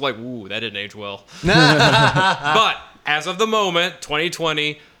I'm listening like, ooh, that didn't age well. But as of the moment,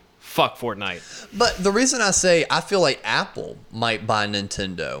 2020, fuck Fortnite. But the reason I say I feel like Apple might buy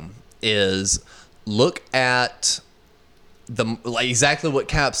Nintendo is look at like exactly what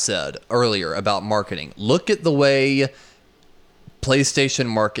Cap said earlier about marketing. Look at the way PlayStation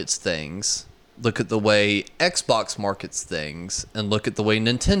markets things, look at the way Xbox markets things, and look at the way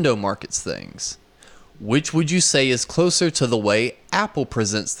Nintendo markets things. Which would you say is closer to the way Apple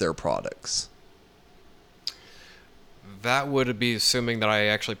presents their products? That would be assuming that I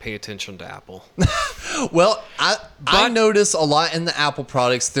actually pay attention to Apple. Well, I notice a lot in the Apple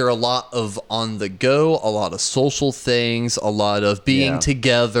products. There are a lot of on the go, a lot of social things, a lot of being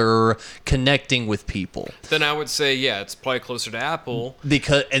together, connecting with people. Then I would say, yeah, it's probably closer to Apple.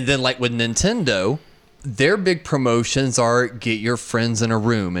 And then like with Nintendo, their big promotions are get your friends in a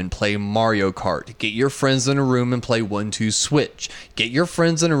room and play Mario Kart. Get your friends in a room and play 1-2 Switch. Get your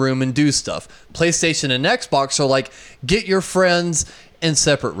friends in a room and do stuff. PlayStation and Xbox are like, get your friends in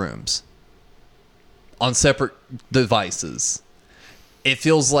separate rooms on separate devices. It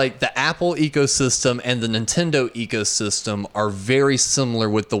feels like the Apple ecosystem and the Nintendo ecosystem are very similar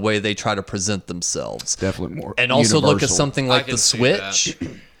with the way they try to present themselves. Definitely more. And also look at universal. something like the Switch.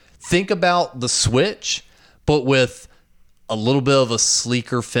 Think about the Switch, but with a little bit of a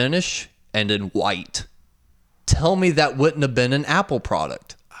sleeker finish and in white. Tell me that wouldn't have been an Apple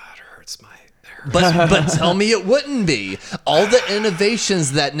product. It hurts. But tell me it wouldn't be. All the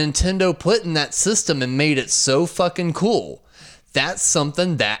innovations that Nintendo put in that system and made it so fucking cool. That's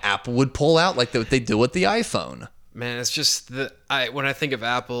something that Apple would pull out like what they do with the iPhone. Man, it's just when I think of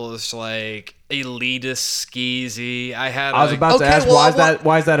Apple, it's like elitist, skeezy. I was about to ask, why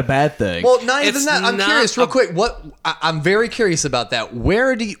is that a bad thing? Well, not even It's that. I'm not curious, real quick. I'm very curious about that.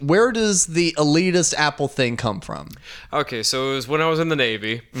 Where does the elitist Apple thing come from? Okay, so it was when I was in the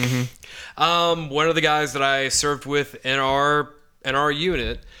Navy. One of the guys that I served with in our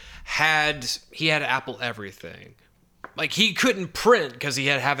unit had Apple everything. Like, he couldn't print because he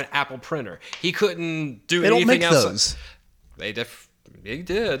had to have an Apple printer. He couldn't do anything They don't make else. those. They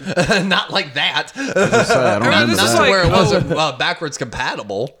did. Not like that. I don't remember this is that. like- where it wasn't backwards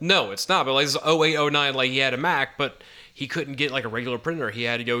compatible. No, it's not. But like, this is 08, 09, like, he had a Mac, but he couldn't get like a regular printer. He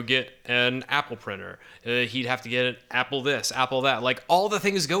had to go get an Apple printer. He'd have to get an Apple this, Apple that. Like, all the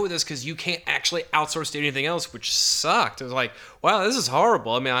things go with this because you can't actually outsource to anything else, which sucked. It was like, wow, this is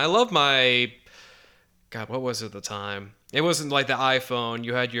horrible. I mean, I love my... God, what was it at the time? It wasn't like the iPhone.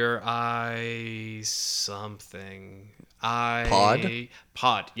 You had your Pod,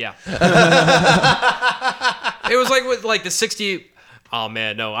 yeah. It was like with like the 60... Oh,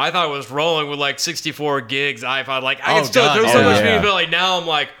 man, no. I thought it was rolling with like 64 gigs iPod. Like, I could still do so much music, but like now I'm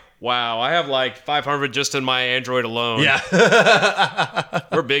like, wow, I have like 500 just in my Android alone. Yeah.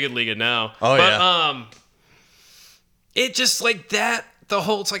 We're big at Liga now. Yeah. It just like that, the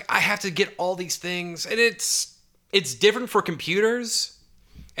whole, it's like I have to get all these things, and it's different for computers.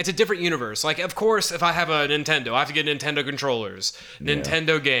 It's a different universe. Like, of course, if I have a Nintendo, I have to get Nintendo controllers,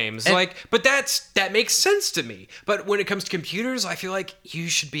 Nintendo games. But that makes sense to me. But when it comes to computers, I feel like you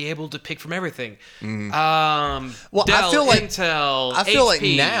should be able to pick from everything. Well, Dell, I feel like Intel, I feel like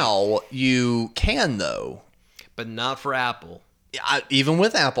HP, now you can though. but not for Apple. Even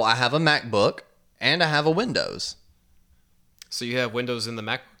with Apple, I have a MacBook and I have a Windows. So you have Windows in the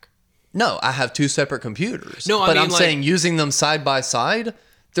MacBook? No, I have two separate computers. No, I but mean, I'm like- saying using them side by side,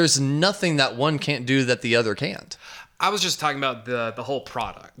 there's nothing that one can't do that the other can't. I was just talking about the whole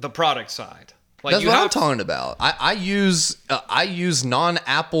product, the product side. Like, That's what I'm talking about. I use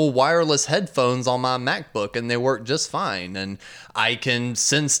non-Apple wireless headphones on my MacBook, and they work just fine. And I can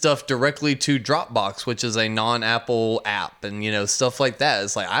send stuff directly to Dropbox, which is a non-Apple app, and stuff like that.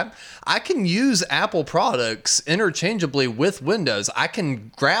 It's like I can use Apple products interchangeably with Windows. I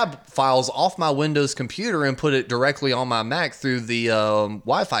can grab files off my Windows computer and put it directly on my Mac through the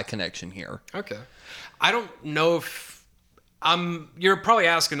Wi-Fi connection here. Okay. I don't know if you're probably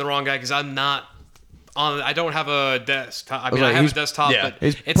asking the wrong guy because I'm not on. I don't have a desktop. I mean, I have a desktop, but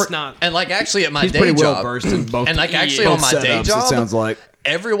it's not. And like actually at my He's day pretty job, well versed in both. and like actually both on my day setups, job, it sounds like.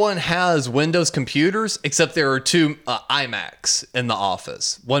 Everyone has Windows computers except there are two iMacs in the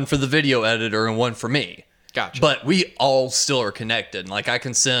office, one for the video editor and one for me. Gotcha. But we all still are connected. Like I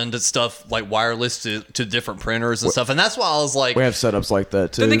can send stuff like wireless to different printers and stuff, and that's why I was like, We have setups like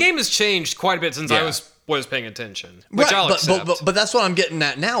that too. Then the game has changed quite a bit since I Yeah. was was paying attention, which I'll but, accept. but that's what I'm getting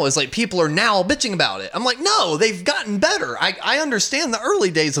at now is like people are now bitching about it. I'm like, no, they've gotten better. I understand the early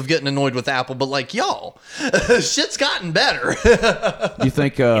days of getting annoyed with Apple, but like y'all, shit's gotten better. You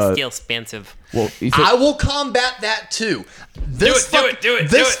think? It's still expensive. Well, you think, I will combat that too. This Do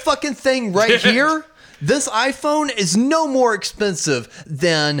it. fucking thing right here, this iPhone is no more expensive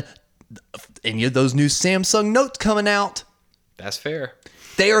than any of those new Samsung Notes coming out. That's fair.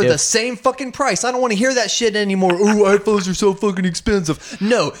 They are the same fucking price. I don't want to hear that shit anymore. Ooh, iPhones are so fucking expensive.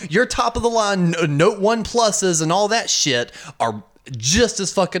 No, your top of the line Note 1 Pluses and all that shit are just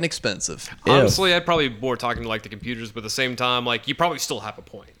as fucking expensive. Honestly, I'd probably be more talking to like the computers, but at the same time, like you probably still have a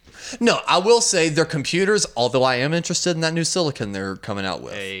point. No, I will say their computers, although I am interested in that new silicon they're coming out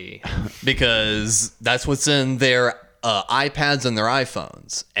with. Hey. Because that's what's in their iPads and their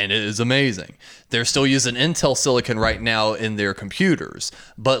iPhones, and it is amazing. They're still using Intel silicon right now in their computers,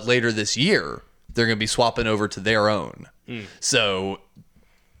 but later this year, they're going to be swapping over to their own. So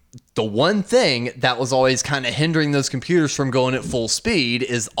the one thing that was always kind of hindering those computers from going at full speed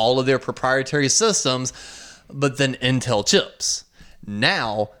is all of their proprietary systems, but then Intel chips.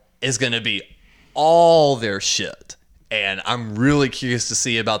 Now is going to be all their shit. And I'm really curious to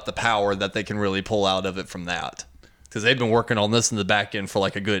see about the power that they can really pull out of it from that. Because they've been working on this in the back end for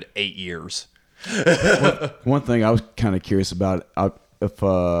like a good 8 years. one thing I was kind of curious about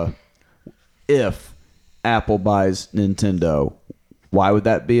if Apple buys Nintendo, why would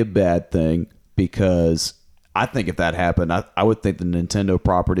that be a bad thing? Because I think if that happened, I would think the Nintendo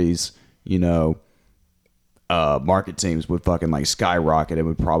properties, market teams would fucking like skyrocket. It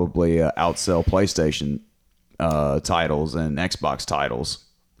would probably outsell PlayStation titles and Xbox titles.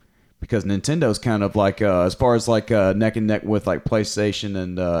 Because Nintendo's kind of like, as far as like neck and neck with like PlayStation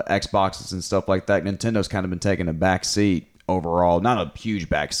and Xboxes and stuff like that, Nintendo's kind of been taking a back seat overall. Not a huge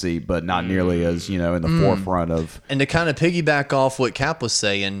back seat, but not nearly as, in the forefront of. And to kind of piggyback off what Cap was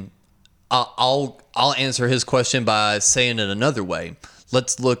saying, I'll answer his question by saying it another way.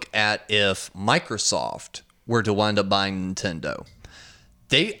 Let's look at if Microsoft were to wind up buying Nintendo.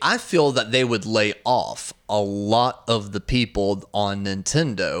 I feel that they would lay off a lot of the people on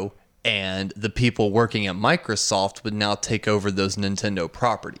Nintendo, and the people working at Microsoft would now take over those Nintendo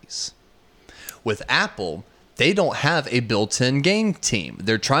properties. With Apple, they don't have a built-in game team.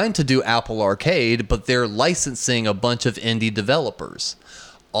 They're trying to do Apple Arcade, but they're licensing a bunch of indie developers.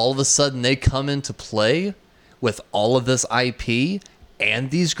 All of a sudden, they come into play with all of this IP and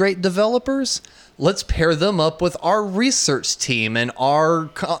these great developers. Let's pair them up with our research team and our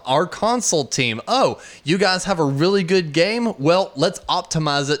console team. Oh, you guys have a really good game? Well, let's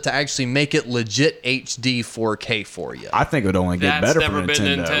optimize it to actually make it legit HD 4K for you. I think it would only get better for Nintendo. That's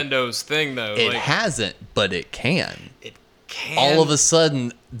never been Nintendo's thing, though. It hasn't, but it can. It can. All of a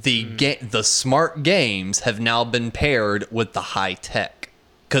sudden, the smart games have now been paired with the high tech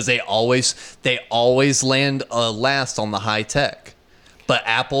because they always land last on the high tech. But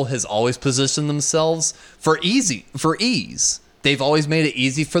Apple has always positioned themselves for ease. They've always made it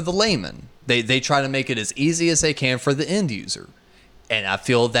easy for the layman. They try to make it as easy as they can for the end user. And I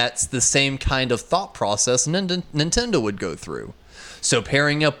feel that's the same kind of thought process Nintendo would go through. So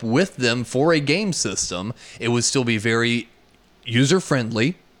pairing up with them for a game system, it would still be very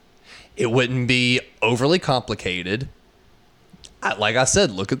user-friendly. It wouldn't be overly complicated. Like I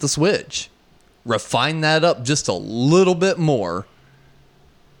said, look at the Switch. Refine that up just a little bit more.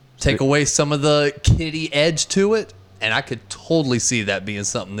 Take away some of the kiddie edge to it, and I could totally see that being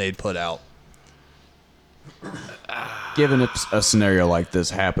something they'd put out. Given a scenario like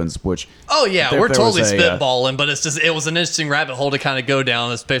this happens, which... Oh, yeah, if we're there totally was spitballing, but it was an interesting rabbit hole to kind of go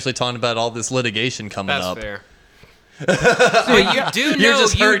down, especially talking about all this litigation coming up. That's fair. But you do know... You're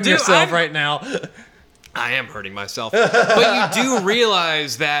just hurting yourself right now. I am hurting myself. But you do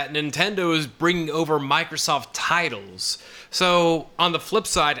realize that Nintendo is bringing over Microsoft titles. So, on the flip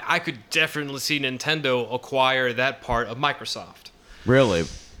side, I could definitely see Nintendo acquire that part of Microsoft. Really?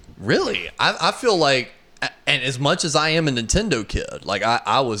 Really? I feel like, and as much as I am a Nintendo kid, like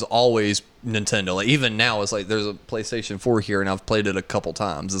I was always Nintendo. Like even now, it's like there's a PlayStation 4 here, and I've played it a couple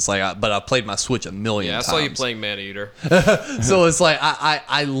times. It's like, but I've played my Switch a million times. Yeah, I saw you playing Maneater. So it's like,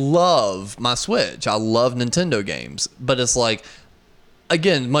 I love my Switch. I love Nintendo games. But it's like,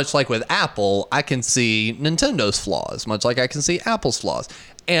 again, much like with Apple, I can see Nintendo's flaws, much like I can see Apple's flaws.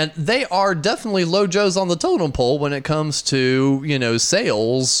 And they are definitely low joes on the totem pole when it comes to,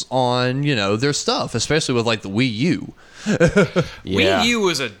 sales on, their stuff, especially with like the Wii U. Wii U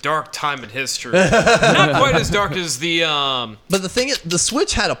was a dark time in history. Not quite as dark as the But the thing is, the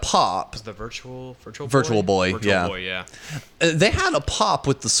Switch had a pop. Virtual Boy, yeah. Boy, yeah. They had a pop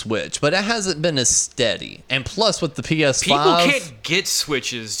with the Switch, but it hasn't been as steady. And plus, with the PS5, People can't get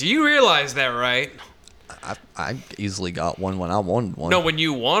Switches. Do you realize that, right? I easily got one when I wanted one. No, when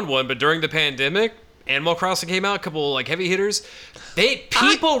you won one, but during the pandemic, Animal Crossing came out, a couple like heavy hitters.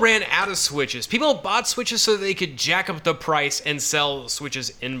 People ran out of Switches. People bought Switches so they could jack up the price and sell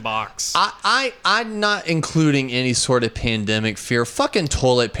Switches in box. I'm not including any sort of pandemic fear. Fucking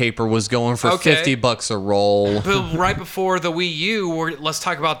toilet paper was going for $50 a roll. But right before the Wii U, let's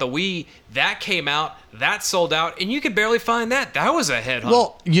talk about the Wii. That came out, that sold out, and you could barely find that. That was a headhunt.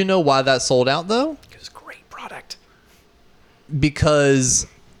 Well, you know why that sold out though? It was a great product. Because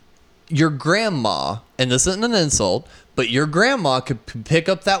your grandma, and this isn't an insult, but your grandma could pick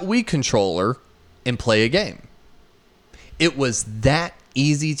up that Wii controller and play a game. It was that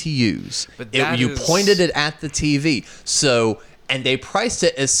easy to use. But You pointed it at the TV. So, and they priced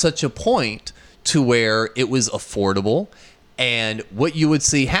it at such a point to where it was affordable. And what you would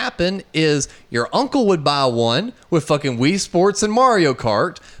see happen is your uncle would buy one with fucking Wii Sports and Mario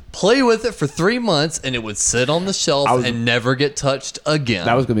Kart, play with it for 3 months, and it would sit on the shelf and never get touched again.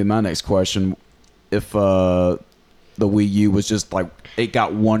 That was going to be my next question. If the Wii U was just like, it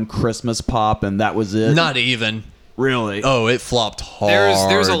got one Christmas pop and that was it? Not even. Really? Oh, it flopped hard.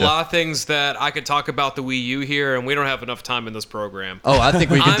 There's a lot of things that I could talk about the Wii U here, and we don't have enough time in this program. Oh, I think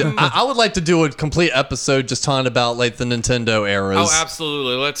we could. I would like to do a complete episode just talking about like the Nintendo eras. Oh,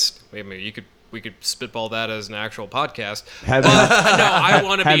 absolutely. Wait a minute. We could spitball that as an actual podcast. Have no, I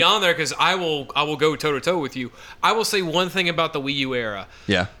want to be on there because I will go toe to toe with you. I will say one thing about the Wii U era.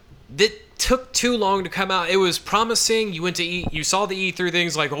 Yeah. It took too long to come out. It was promising. You went to you saw the E3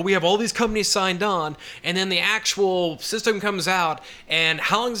 things like, oh, we have all these companies signed on, and then the actual system comes out, and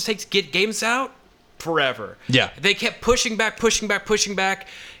how long does it take to get games out? Forever. Yeah. They kept pushing back.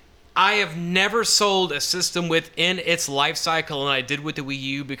 I have never sold a system within its life cycle, and I did with the Wii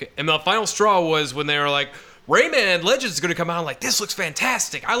U. And the final straw was when they were like, Rayman Legends is going to come out. I'm like, this looks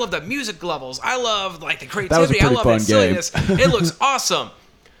fantastic. I love the music levels. I love like the creativity. That I was a love pretty the fun silliness. It looks awesome.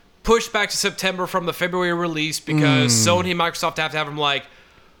 Pushed back to September from the February release because Sony and Microsoft have to have them like,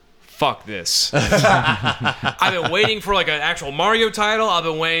 fuck this. I've been waiting for like an actual Mario title. I've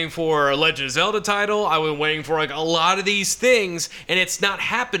been waiting for a Legend of Zelda title. I've been waiting for like a lot of these things, and it's not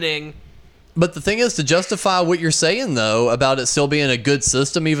happening. But the thing is, to justify what you're saying though about it still being a good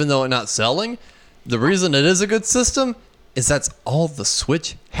system, even though it's not selling, the reason it is a good system is that's all the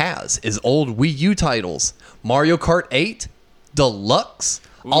Switch has is old Wii U titles. Mario Kart 8 Deluxe.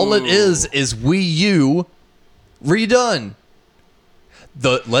 All it is Wii U redone.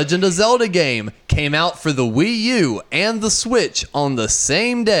 The Legend of Zelda game came out for the Wii U and the Switch on the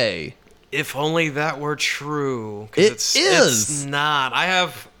same day. If only that were true. It It's not. I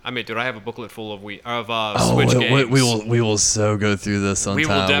have a booklet full of Switch games. We will so go through this sometime. We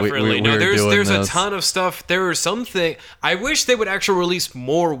will definitely. We're there's doing a this. ton of stuff. There are something. I wish they would actually release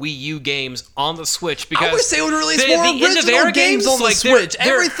more Wii U games on the Switch because I wish they would release the more end of original era games on the like, Switch.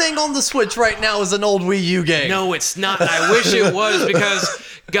 they're- Everything on the Switch right now is an old Wii U game. No, it's not. I wish it was because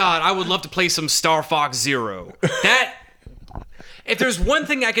God, I would love to play some Star Fox Zero. If there's one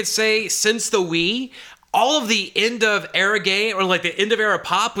thing I could say since the Wii, all of the end of era game or like the end of era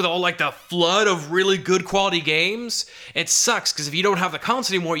pop with all like the flood of really good quality games, it sucks because if you don't have the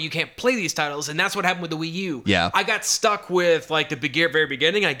console anymore, you can't play these titles, and that's what happened with the Wii U. Yeah. I got stuck with like the very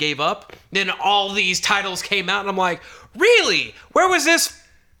beginning. I gave up. Then all these titles came out, and I'm like, really? Where was this?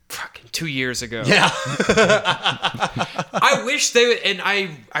 Fucking 2 years ago. Yeah. I wish they would, and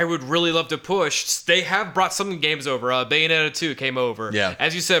I would really love to push. They have brought some games over. Bayonetta 2 came over. Yeah.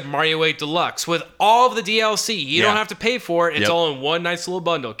 As you said, Mario 8 Deluxe with all of the DLC. You don't have to pay for it. It's Yep. all in one nice little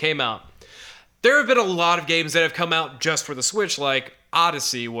bundle. Came out. There have been a lot of games that have come out just for the Switch, like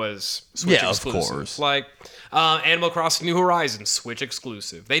Odyssey was Switch Yeah, of exclusive. course. Like Animal Crossing New Horizons, Switch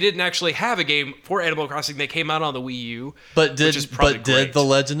exclusive. They didn't actually have a game for Animal Crossing. They came out on the Wii U. But which is probably did great. the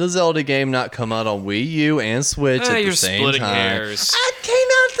Legend of Zelda game not come out on Wii U and Switch at You're the same splitting time? hairs. It came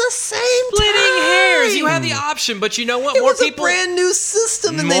out the same Splitting time. hairs. You had the option, but you know what? It More was people. a brand new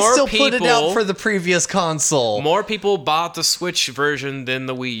system, and they more still put it out people- for the previous console. More people bought the Switch version than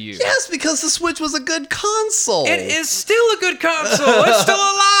the Wii U. Yes, because the Switch was a good console. It is still a good console. It's still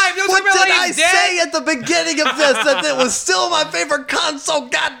alive. Don't What talk about did like I it's dead. say at the beginning of this? That it was still my favorite console.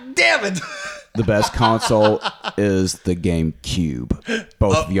 God damn it! The best console is the GameCube.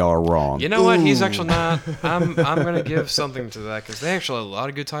 Both of y'all are wrong. You know what? He's actually not. I'm gonna give something to that because they actually have a lot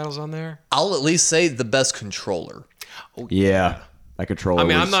of good titles on there. I'll at least say the best controller. Yeah, that controller. I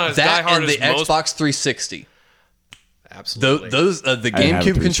mean, was, I'm not as That diehard and the as most. Xbox 360. Absolutely. Those the I have a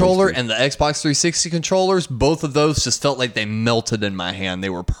GameCube 360. controller and the Xbox 360 controllers, both of those just felt like they melted in my hand. They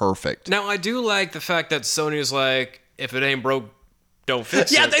were perfect. Now, I do like the fact that Sony is like, if it ain't broke, don't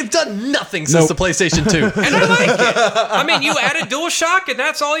fix Yeah, it. they've done nothing since the PlayStation 2. And I like it. I mean, you added DualShock, and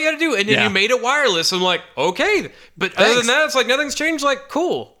that's all you had to do. And then Yeah. you made it wireless. I'm like, okay. But other Thanks. than that, it's like nothing's changed. Like,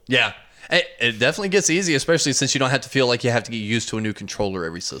 cool. Yeah. It definitely gets easy, especially since you don't have to feel like you have to get used to a new controller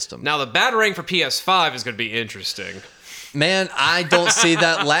every system. Now, the battering for PS5 is going to be interesting. Man, I don't see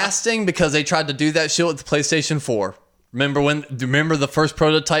that lasting because they tried to do that shit with the PlayStation 4. Remember the first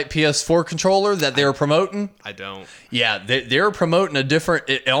prototype PS4 controller that they were promoting? I don't. Yeah, they were promoting a different.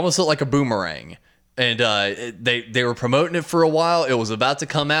 It almost looked like a boomerang, and they were promoting it for a while. It was about to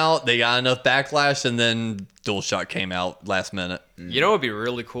come out. They got enough backlash, and then DualShock came out last minute. You know, it'd be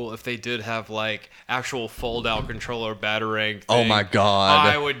really cool if they did have like actual fold-out controller battering thing. Oh my God.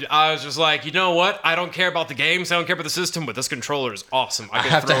 I was just like, you know what? I don't care about the games. I don't care about the system, but this controller is awesome. I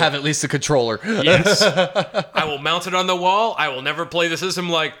have to have at least a controller. Yes. I will mount it on the wall. I will never play the system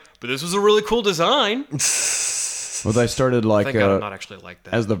like, but this was a really cool design. well, they started like Thank God I'm not actually like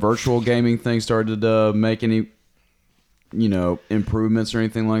that. as the virtual gaming thing started make any, improvements or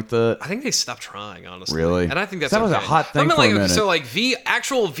anything like that. I think they stopped trying, honestly. Really? And I think that's That was a okay. hot thing I mean, for a like, minute. So like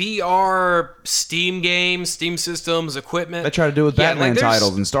actual VR Steam games, Steam systems, equipment. They try to do it with Yeah, Batman like, there's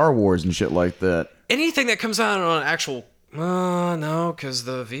titles and Star Wars and shit like that. anything that comes out on actual. No, because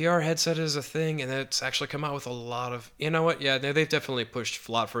the VR headset is a thing, and it's actually come out with a lot of. You know what? Yeah, they've definitely pushed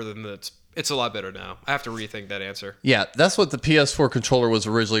a lot further than that. It's a lot better now. I have to rethink that answer. Yeah, that's what the PS4 controller was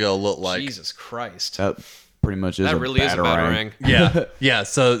originally going to look like. Jesus Christ. That pretty much is That a really is a batarang. Yeah, yeah.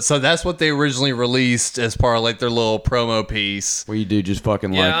 So that's what they originally released as part of like their little promo piece. Where you do just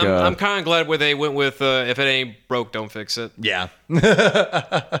fucking Yeah, like I'm kind of glad where they went with if it ain't broke, don't fix it. Yeah,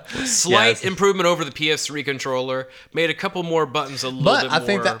 Slight Yes. improvement over the PS3 controller. Made a couple more buttons a little but bit I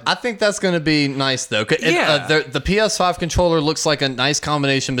think more. I think that's going to be nice though. Yeah. The PS5 controller looks like a nice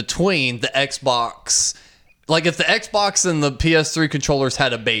combination between the Xbox. Like if the Xbox and the PS3 controllers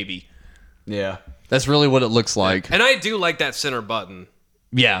had a baby, yeah. that's really what it looks like. And I do like that center button.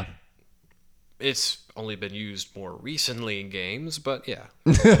 Yeah. It's only been used more recently in games, but yeah.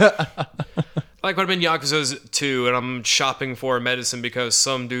 Like when I'm in Yakuza 2 and I'm shopping for medicine because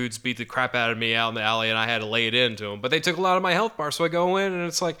some dudes beat the crap out of me out in the alley and I had to lay it into them. But they took a lot of my health bar, so I go in and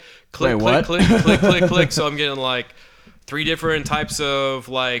it's like click, Wait, click, what? click, click, click, click. So I'm getting like 3 different types of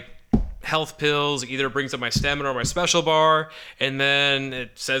like health pills. Either it brings up my stamina or my special bar. And then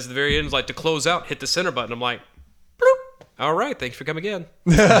it says at the very end, like to close out, hit the center button. I'm like, bloop. All right, thanks for coming in.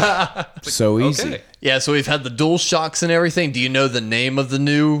 So easy. Okay. Yeah, so we've had the dual shocks and everything. Do you know the name of the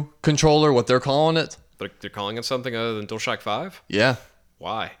new controller, what they're calling it? They're calling it something other than DualShock 5? Yeah.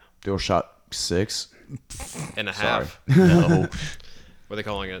 Why? DualShock 6. And a half. No. What are they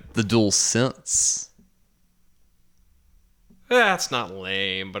calling it? The Dual Sense. That's not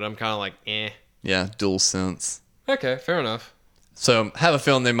lame, but I'm kind of like, eh. Yeah, Dual Sense. Okay, fair enough. So have a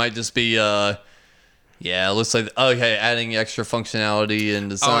feeling they might just be yeah, it looks like okay, adding extra functionality and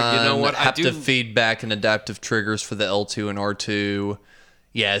design. you know what? I Haptic do- feedback and adaptive triggers for the L2 and R2.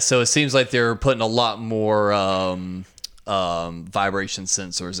 Yeah, so it seems like they're putting a lot more vibration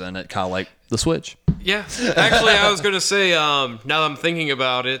sensors in it, kind of like the Switch. Yeah, actually, I was going to say, now that I'm thinking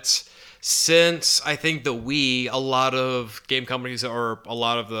about it, since I think the Wii, a lot of game companies or a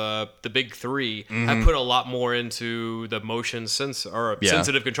lot of the big three have put a lot more into the motion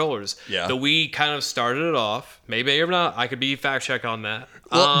sensitive controllers. Yeah. The Wii kind of started it off. Maybe or not, I could be fact checked on that.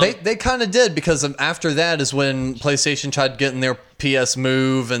 Well, they kind of did because after that is when PlayStation tried getting their PS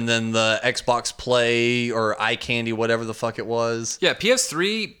Move and then the Xbox Play or iCandy, whatever the fuck it was. Yeah,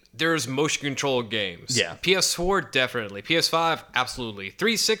 PS3, there's motion control games. Yeah. PS4, definitely. PS5, absolutely.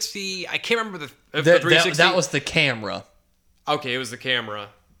 360, I can't remember if the That 360. that was the camera. Okay, it was the camera.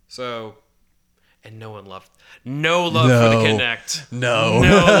 So, and no one loved. No love for the Kinect. No.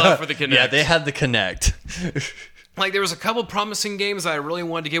 No love for the Kinect. Yeah, they had the Kinect. Like, there was a couple promising games I really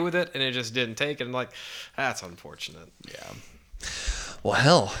wanted to get with it, and it just didn't take. And I'm like, that's unfortunate. Yeah. Well,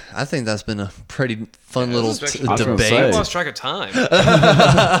 hell, I think that's been a pretty fun little This is actually- I was gonna debate. say. I lost track of time.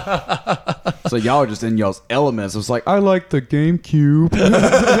 So y'all are just in y'all's elements. It's like, I like the GameCube.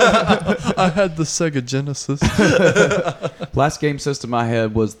 I had the Sega Genesis. Last game system I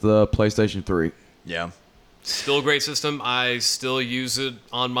had was the PlayStation 3. Yeah. Still a great system. I still use it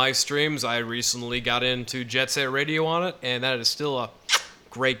on my streams. I recently got into Jet Set Radio on it, and that is still a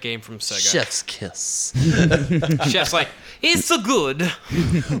Great game from Sega. Chef's kiss. Chef's like, it's so good.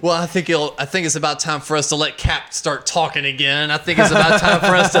 Well, I think it's about time for us to let Cap start talking again. I think it's about time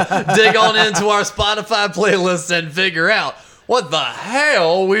for us to dig on into our Spotify playlist and figure out what the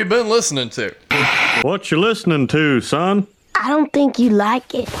hell we've been listening to. What you listening to, son? I don't think you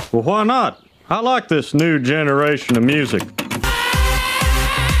like it. Well, why not? I like this new generation of music.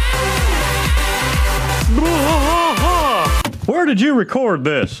 Where did you record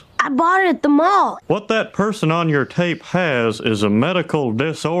this? I bought it at the mall. What that person on your tape has is a medical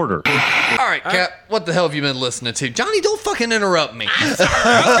disorder. All right, Cap, what the hell have you been listening to? Johnny, don't fucking interrupt me. I'm sorry,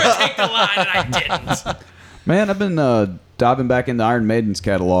 I was going to take the line and I didn't. Man, I've been diving back into Iron Maiden's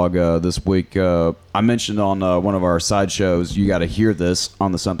catalog this week. I mentioned on one of our side shows, you got to hear this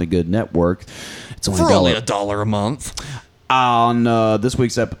on the Something Good Network. It's only $1 a month. On this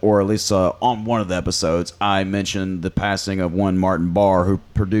week's or at least on one of the episodes, I mentioned the passing of one Martin Barre, who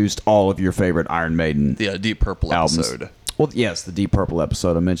produced all of your favorite Iron Maiden The Deep Purple albums. episode. Well, yes, the Deep Purple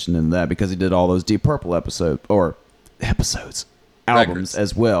episode. I mentioned in that because he did all those Deep Purple albums Records.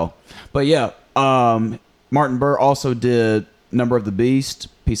 as well. But yeah, Martin Barre also did Number of the Beast,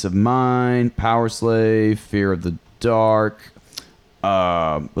 Peace of Mind, Power Slave, Fear of the Dark.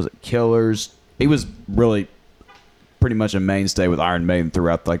 Was it Killers? He was really pretty much a mainstay with Iron Maiden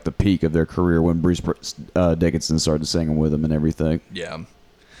throughout like the peak of their career when Bruce Dickinson started singing with them and everything. Yeah.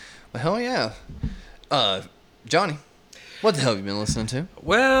 Well, hell yeah. Johnny, what the hell have you been listening to?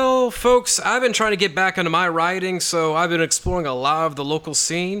 Well, folks, I've been trying to get back into my writing, so I've been exploring a lot of the local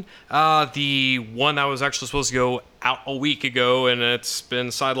scene. The one I was actually supposed to go out a week ago, and it's been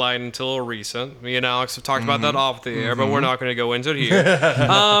sidelined until recent. Me and Alex have talked about that off the air, but we're not going to go into it here.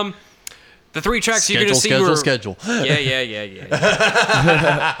 The 3 tracks you're going to see Schedule. Yeah.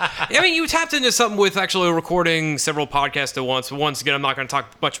 I mean, you tapped into something with actually recording several podcasts at once. But once again, I'm not going to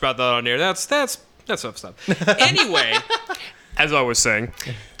talk much about that on air. That's tough stuff. Anyway, as I was saying,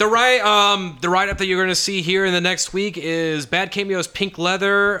 the write-up that you're going to see here in the next week is Bad Cameo's Pink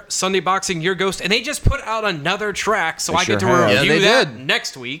Leather, Sunday Boxing, Your Ghost, and they just put out another track, so I get to review that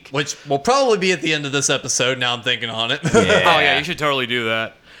next week. Which will probably be at the end of this episode, now I'm thinking on it. Oh, yeah, you should totally do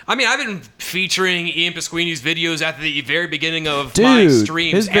that. I mean, I've been featuring Ian Pasquini's videos at the very beginning of my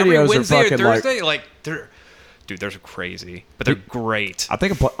streams. His every videos are Wednesday or fucking Thursday. They're crazy, but they're great. I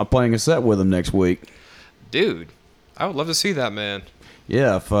think I'm playing a set with him next week. Dude, I would love to see that, man.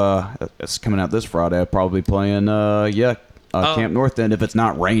 Yeah, if it's coming out this Friday, I'll probably be playing Camp North End if it's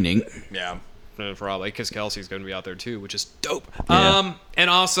not raining. Yeah. Probably, because Kelsey's going to be out there too, which is dope. Yeah. And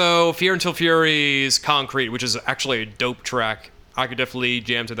also Fear Until Fury's Concrete, which is actually a dope track. I could definitely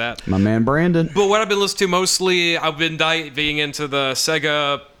jam to that. My man Brandon. But what I've been listening to mostly, I've been diving into the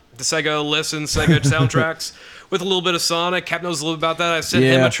Sega soundtracks with a little bit of Sonic. Cap knows a little bit about that. I sent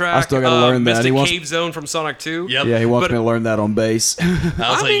him a track. I still got to learn that. Mystic Cave Zone from Sonic 2. Yep. Yeah, he wants me to learn that on bass.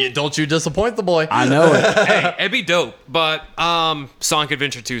 I was like, don't you disappoint the boy. I know it. Hey, it'd be dope. But Sonic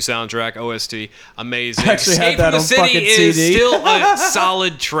Adventure 2 soundtrack, OST, amazing. I actually Escape had that from the on City fucking is CD. still a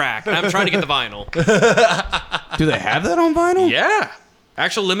solid track. I'm trying to get the vinyl. Do they have that on vinyl? Yeah.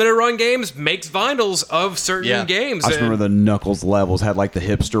 Actual limited run games makes vinyls of certain games. I just remember the Knuckles levels had like the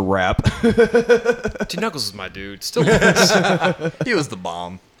hipster rap. Dude, Knuckles is my dude. Still is. He was the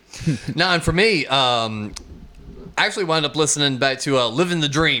bomb. Now, and for me, I actually wound up listening back to Living the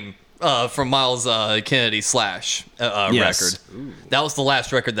Dream from Miles Kennedy Slash record. Ooh. That was the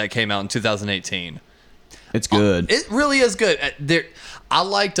last record that came out in 2018. It's good. It really is good. I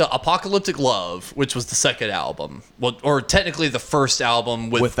liked Apocalyptic Love, which was the second album. Well, or technically the first album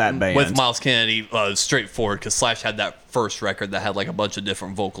with that band. With Miles Kennedy, straightforward, because Slash had that first record that had like a bunch of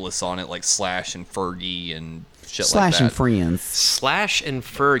different vocalists on it, like Slash and Fergie and shit like that. Slash and Friends. Slash and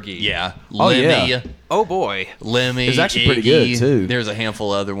Fergie. Yeah. Oh, Lemmy. yeah. Oh, boy. Lemmy. It's actually pretty Iggy. good, too. There's a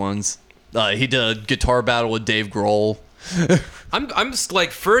handful of other ones. He did a guitar battle with Dave Grohl. I'm just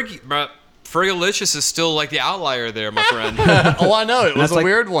like, Fergalicious is still like the outlier there, my friend. Oh, I know. It was a like,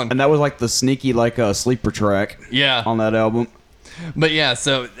 weird one. And that was like the sneaky sleeper track. Yeah. On that album. But yeah,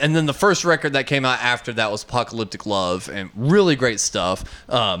 and then the first record that came out after that was Apocalyptic Love, and really great stuff.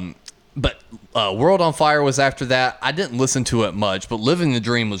 But World on Fire was after that. I didn't listen to it much, but Living the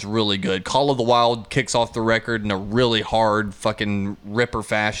Dream was really good. Call of the Wild kicks off the record in a really hard fucking ripper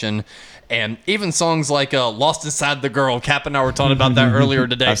fashion. And even songs like Lost Inside the Girl, Cap and I were talking about that earlier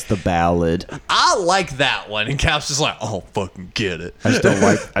today. That's the ballad. I like that one. And Cap's just like, oh, fucking get it. I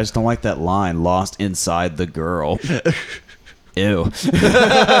just don't like that line, Lost Inside the Girl. Ew.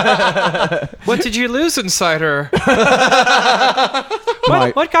 What did you lose inside her?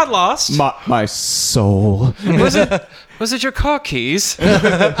 What got lost? My soul. Was Was it your car keys?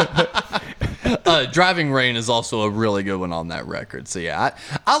 Driving Rain is also a really good one on that record. So yeah,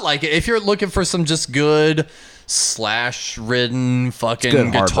 I like it. If you're looking for some just good slash-ridden fucking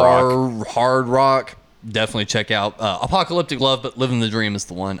good guitar hard rock, definitely check out Apocalyptic Love, but Living the Dream is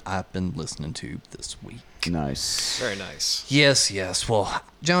the one I've been listening to this week. Nice. Very nice. Yes. Well,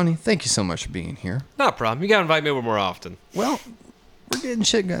 Johnny, thank you so much for being here. No problem. You gotta invite me over more often. Well, we're getting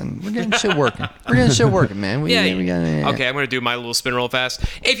shit done. We're getting shit working. We're getting shit working, man. We gotta. Okay, I'm going to do my little spin real fast.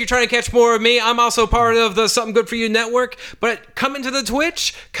 If you're trying to catch more of me, I'm also part of the Something Good For You network. But come into the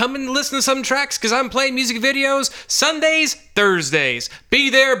Twitch. Come and listen to some tracks because I'm playing music videos Sundays, Thursdays. Be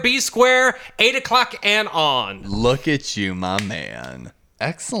there, be square, 8 o'clock and on. Look at you, my man.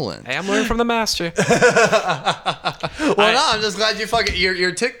 Excellent. Hey, I'm learning from the master. No, I'm just glad you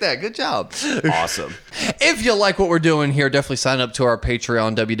you're ticked that. Good job. Awesome. If you like what we're doing here, definitely sign up to our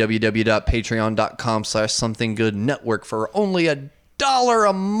Patreon, www.patreon.com/somethinggoodnetwork for only $1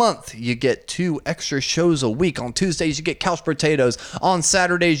 a month. You get 2 extra shows a week. On Tuesdays, you get Couch Potatoes. On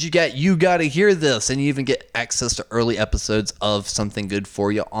Saturdays, you get You Gotta Hear This. And you even get access to early episodes of Something Good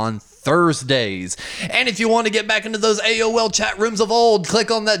For You on Thursdays. And if you want to get back into those AOL chat rooms of old,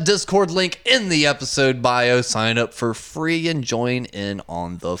 click on that Discord link in the episode bio. Sign up for free and join in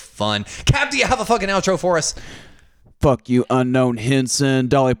on the fun. Cap, do you have a fucking outro for us? Fuck you, Unknown Henson.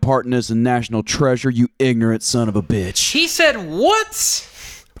 Dolly Parton is a national treasure, you ignorant son of a bitch. He said what?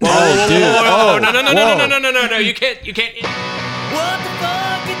 Oh, dude. Oh, no. You can't. What the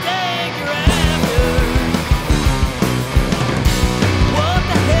fuck you think you're after? What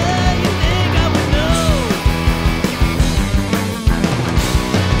the hell you think I would know?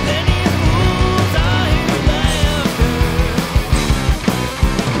 Plenty of fools are hereafter,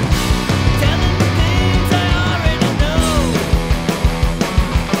 telling me things I already know.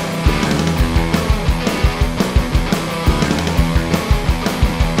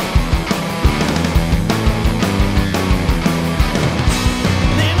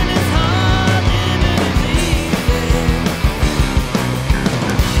 Living is hard, living is easy.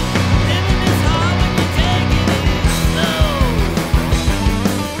 Living is hard when you take it slow.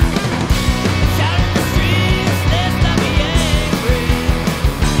 Shout in the streets, let's not be angry.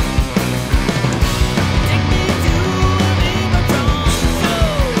 Take me to a Libratron show.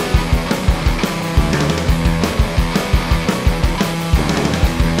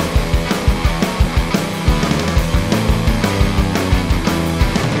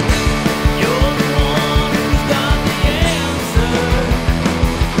 You're the one who's got the answer,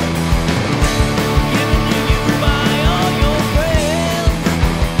 given to you by all your friends.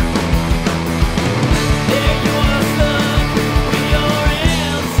 There you are stuck with your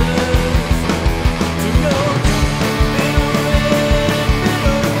answers to your bitter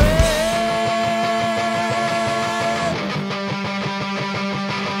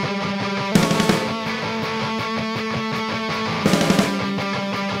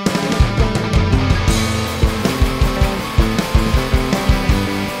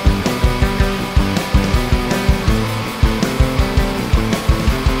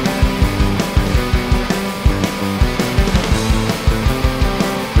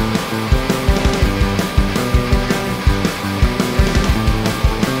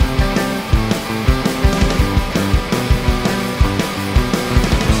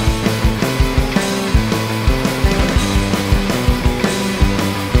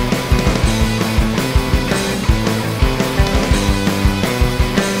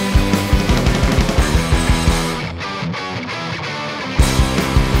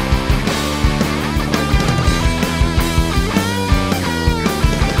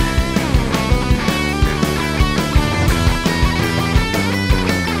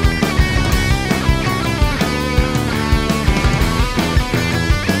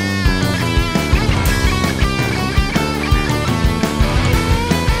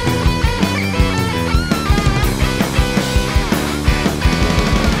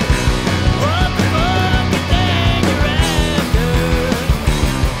What the fuck you think you're after?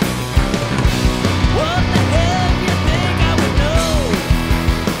 What the hell you think I would know?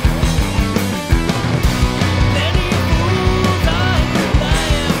 Plenty of fools are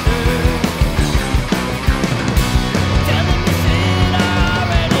hereafter, telling me shit I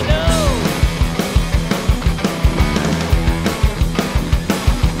already know.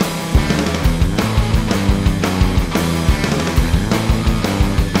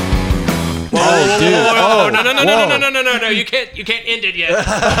 Oh, dude. Oh, no. You can't end it yet.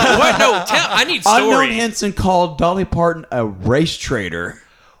 What? No, I need Unknown story. Henson called Dolly Parton a race traitor.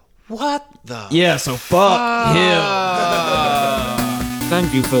 What the? Yeah, so fuck him.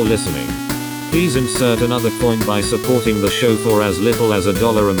 Thank you for listening. Please insert another coin by supporting the show for as little as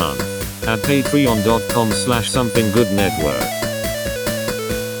 $1 a month at patreon.com/somethinggoodnetwork.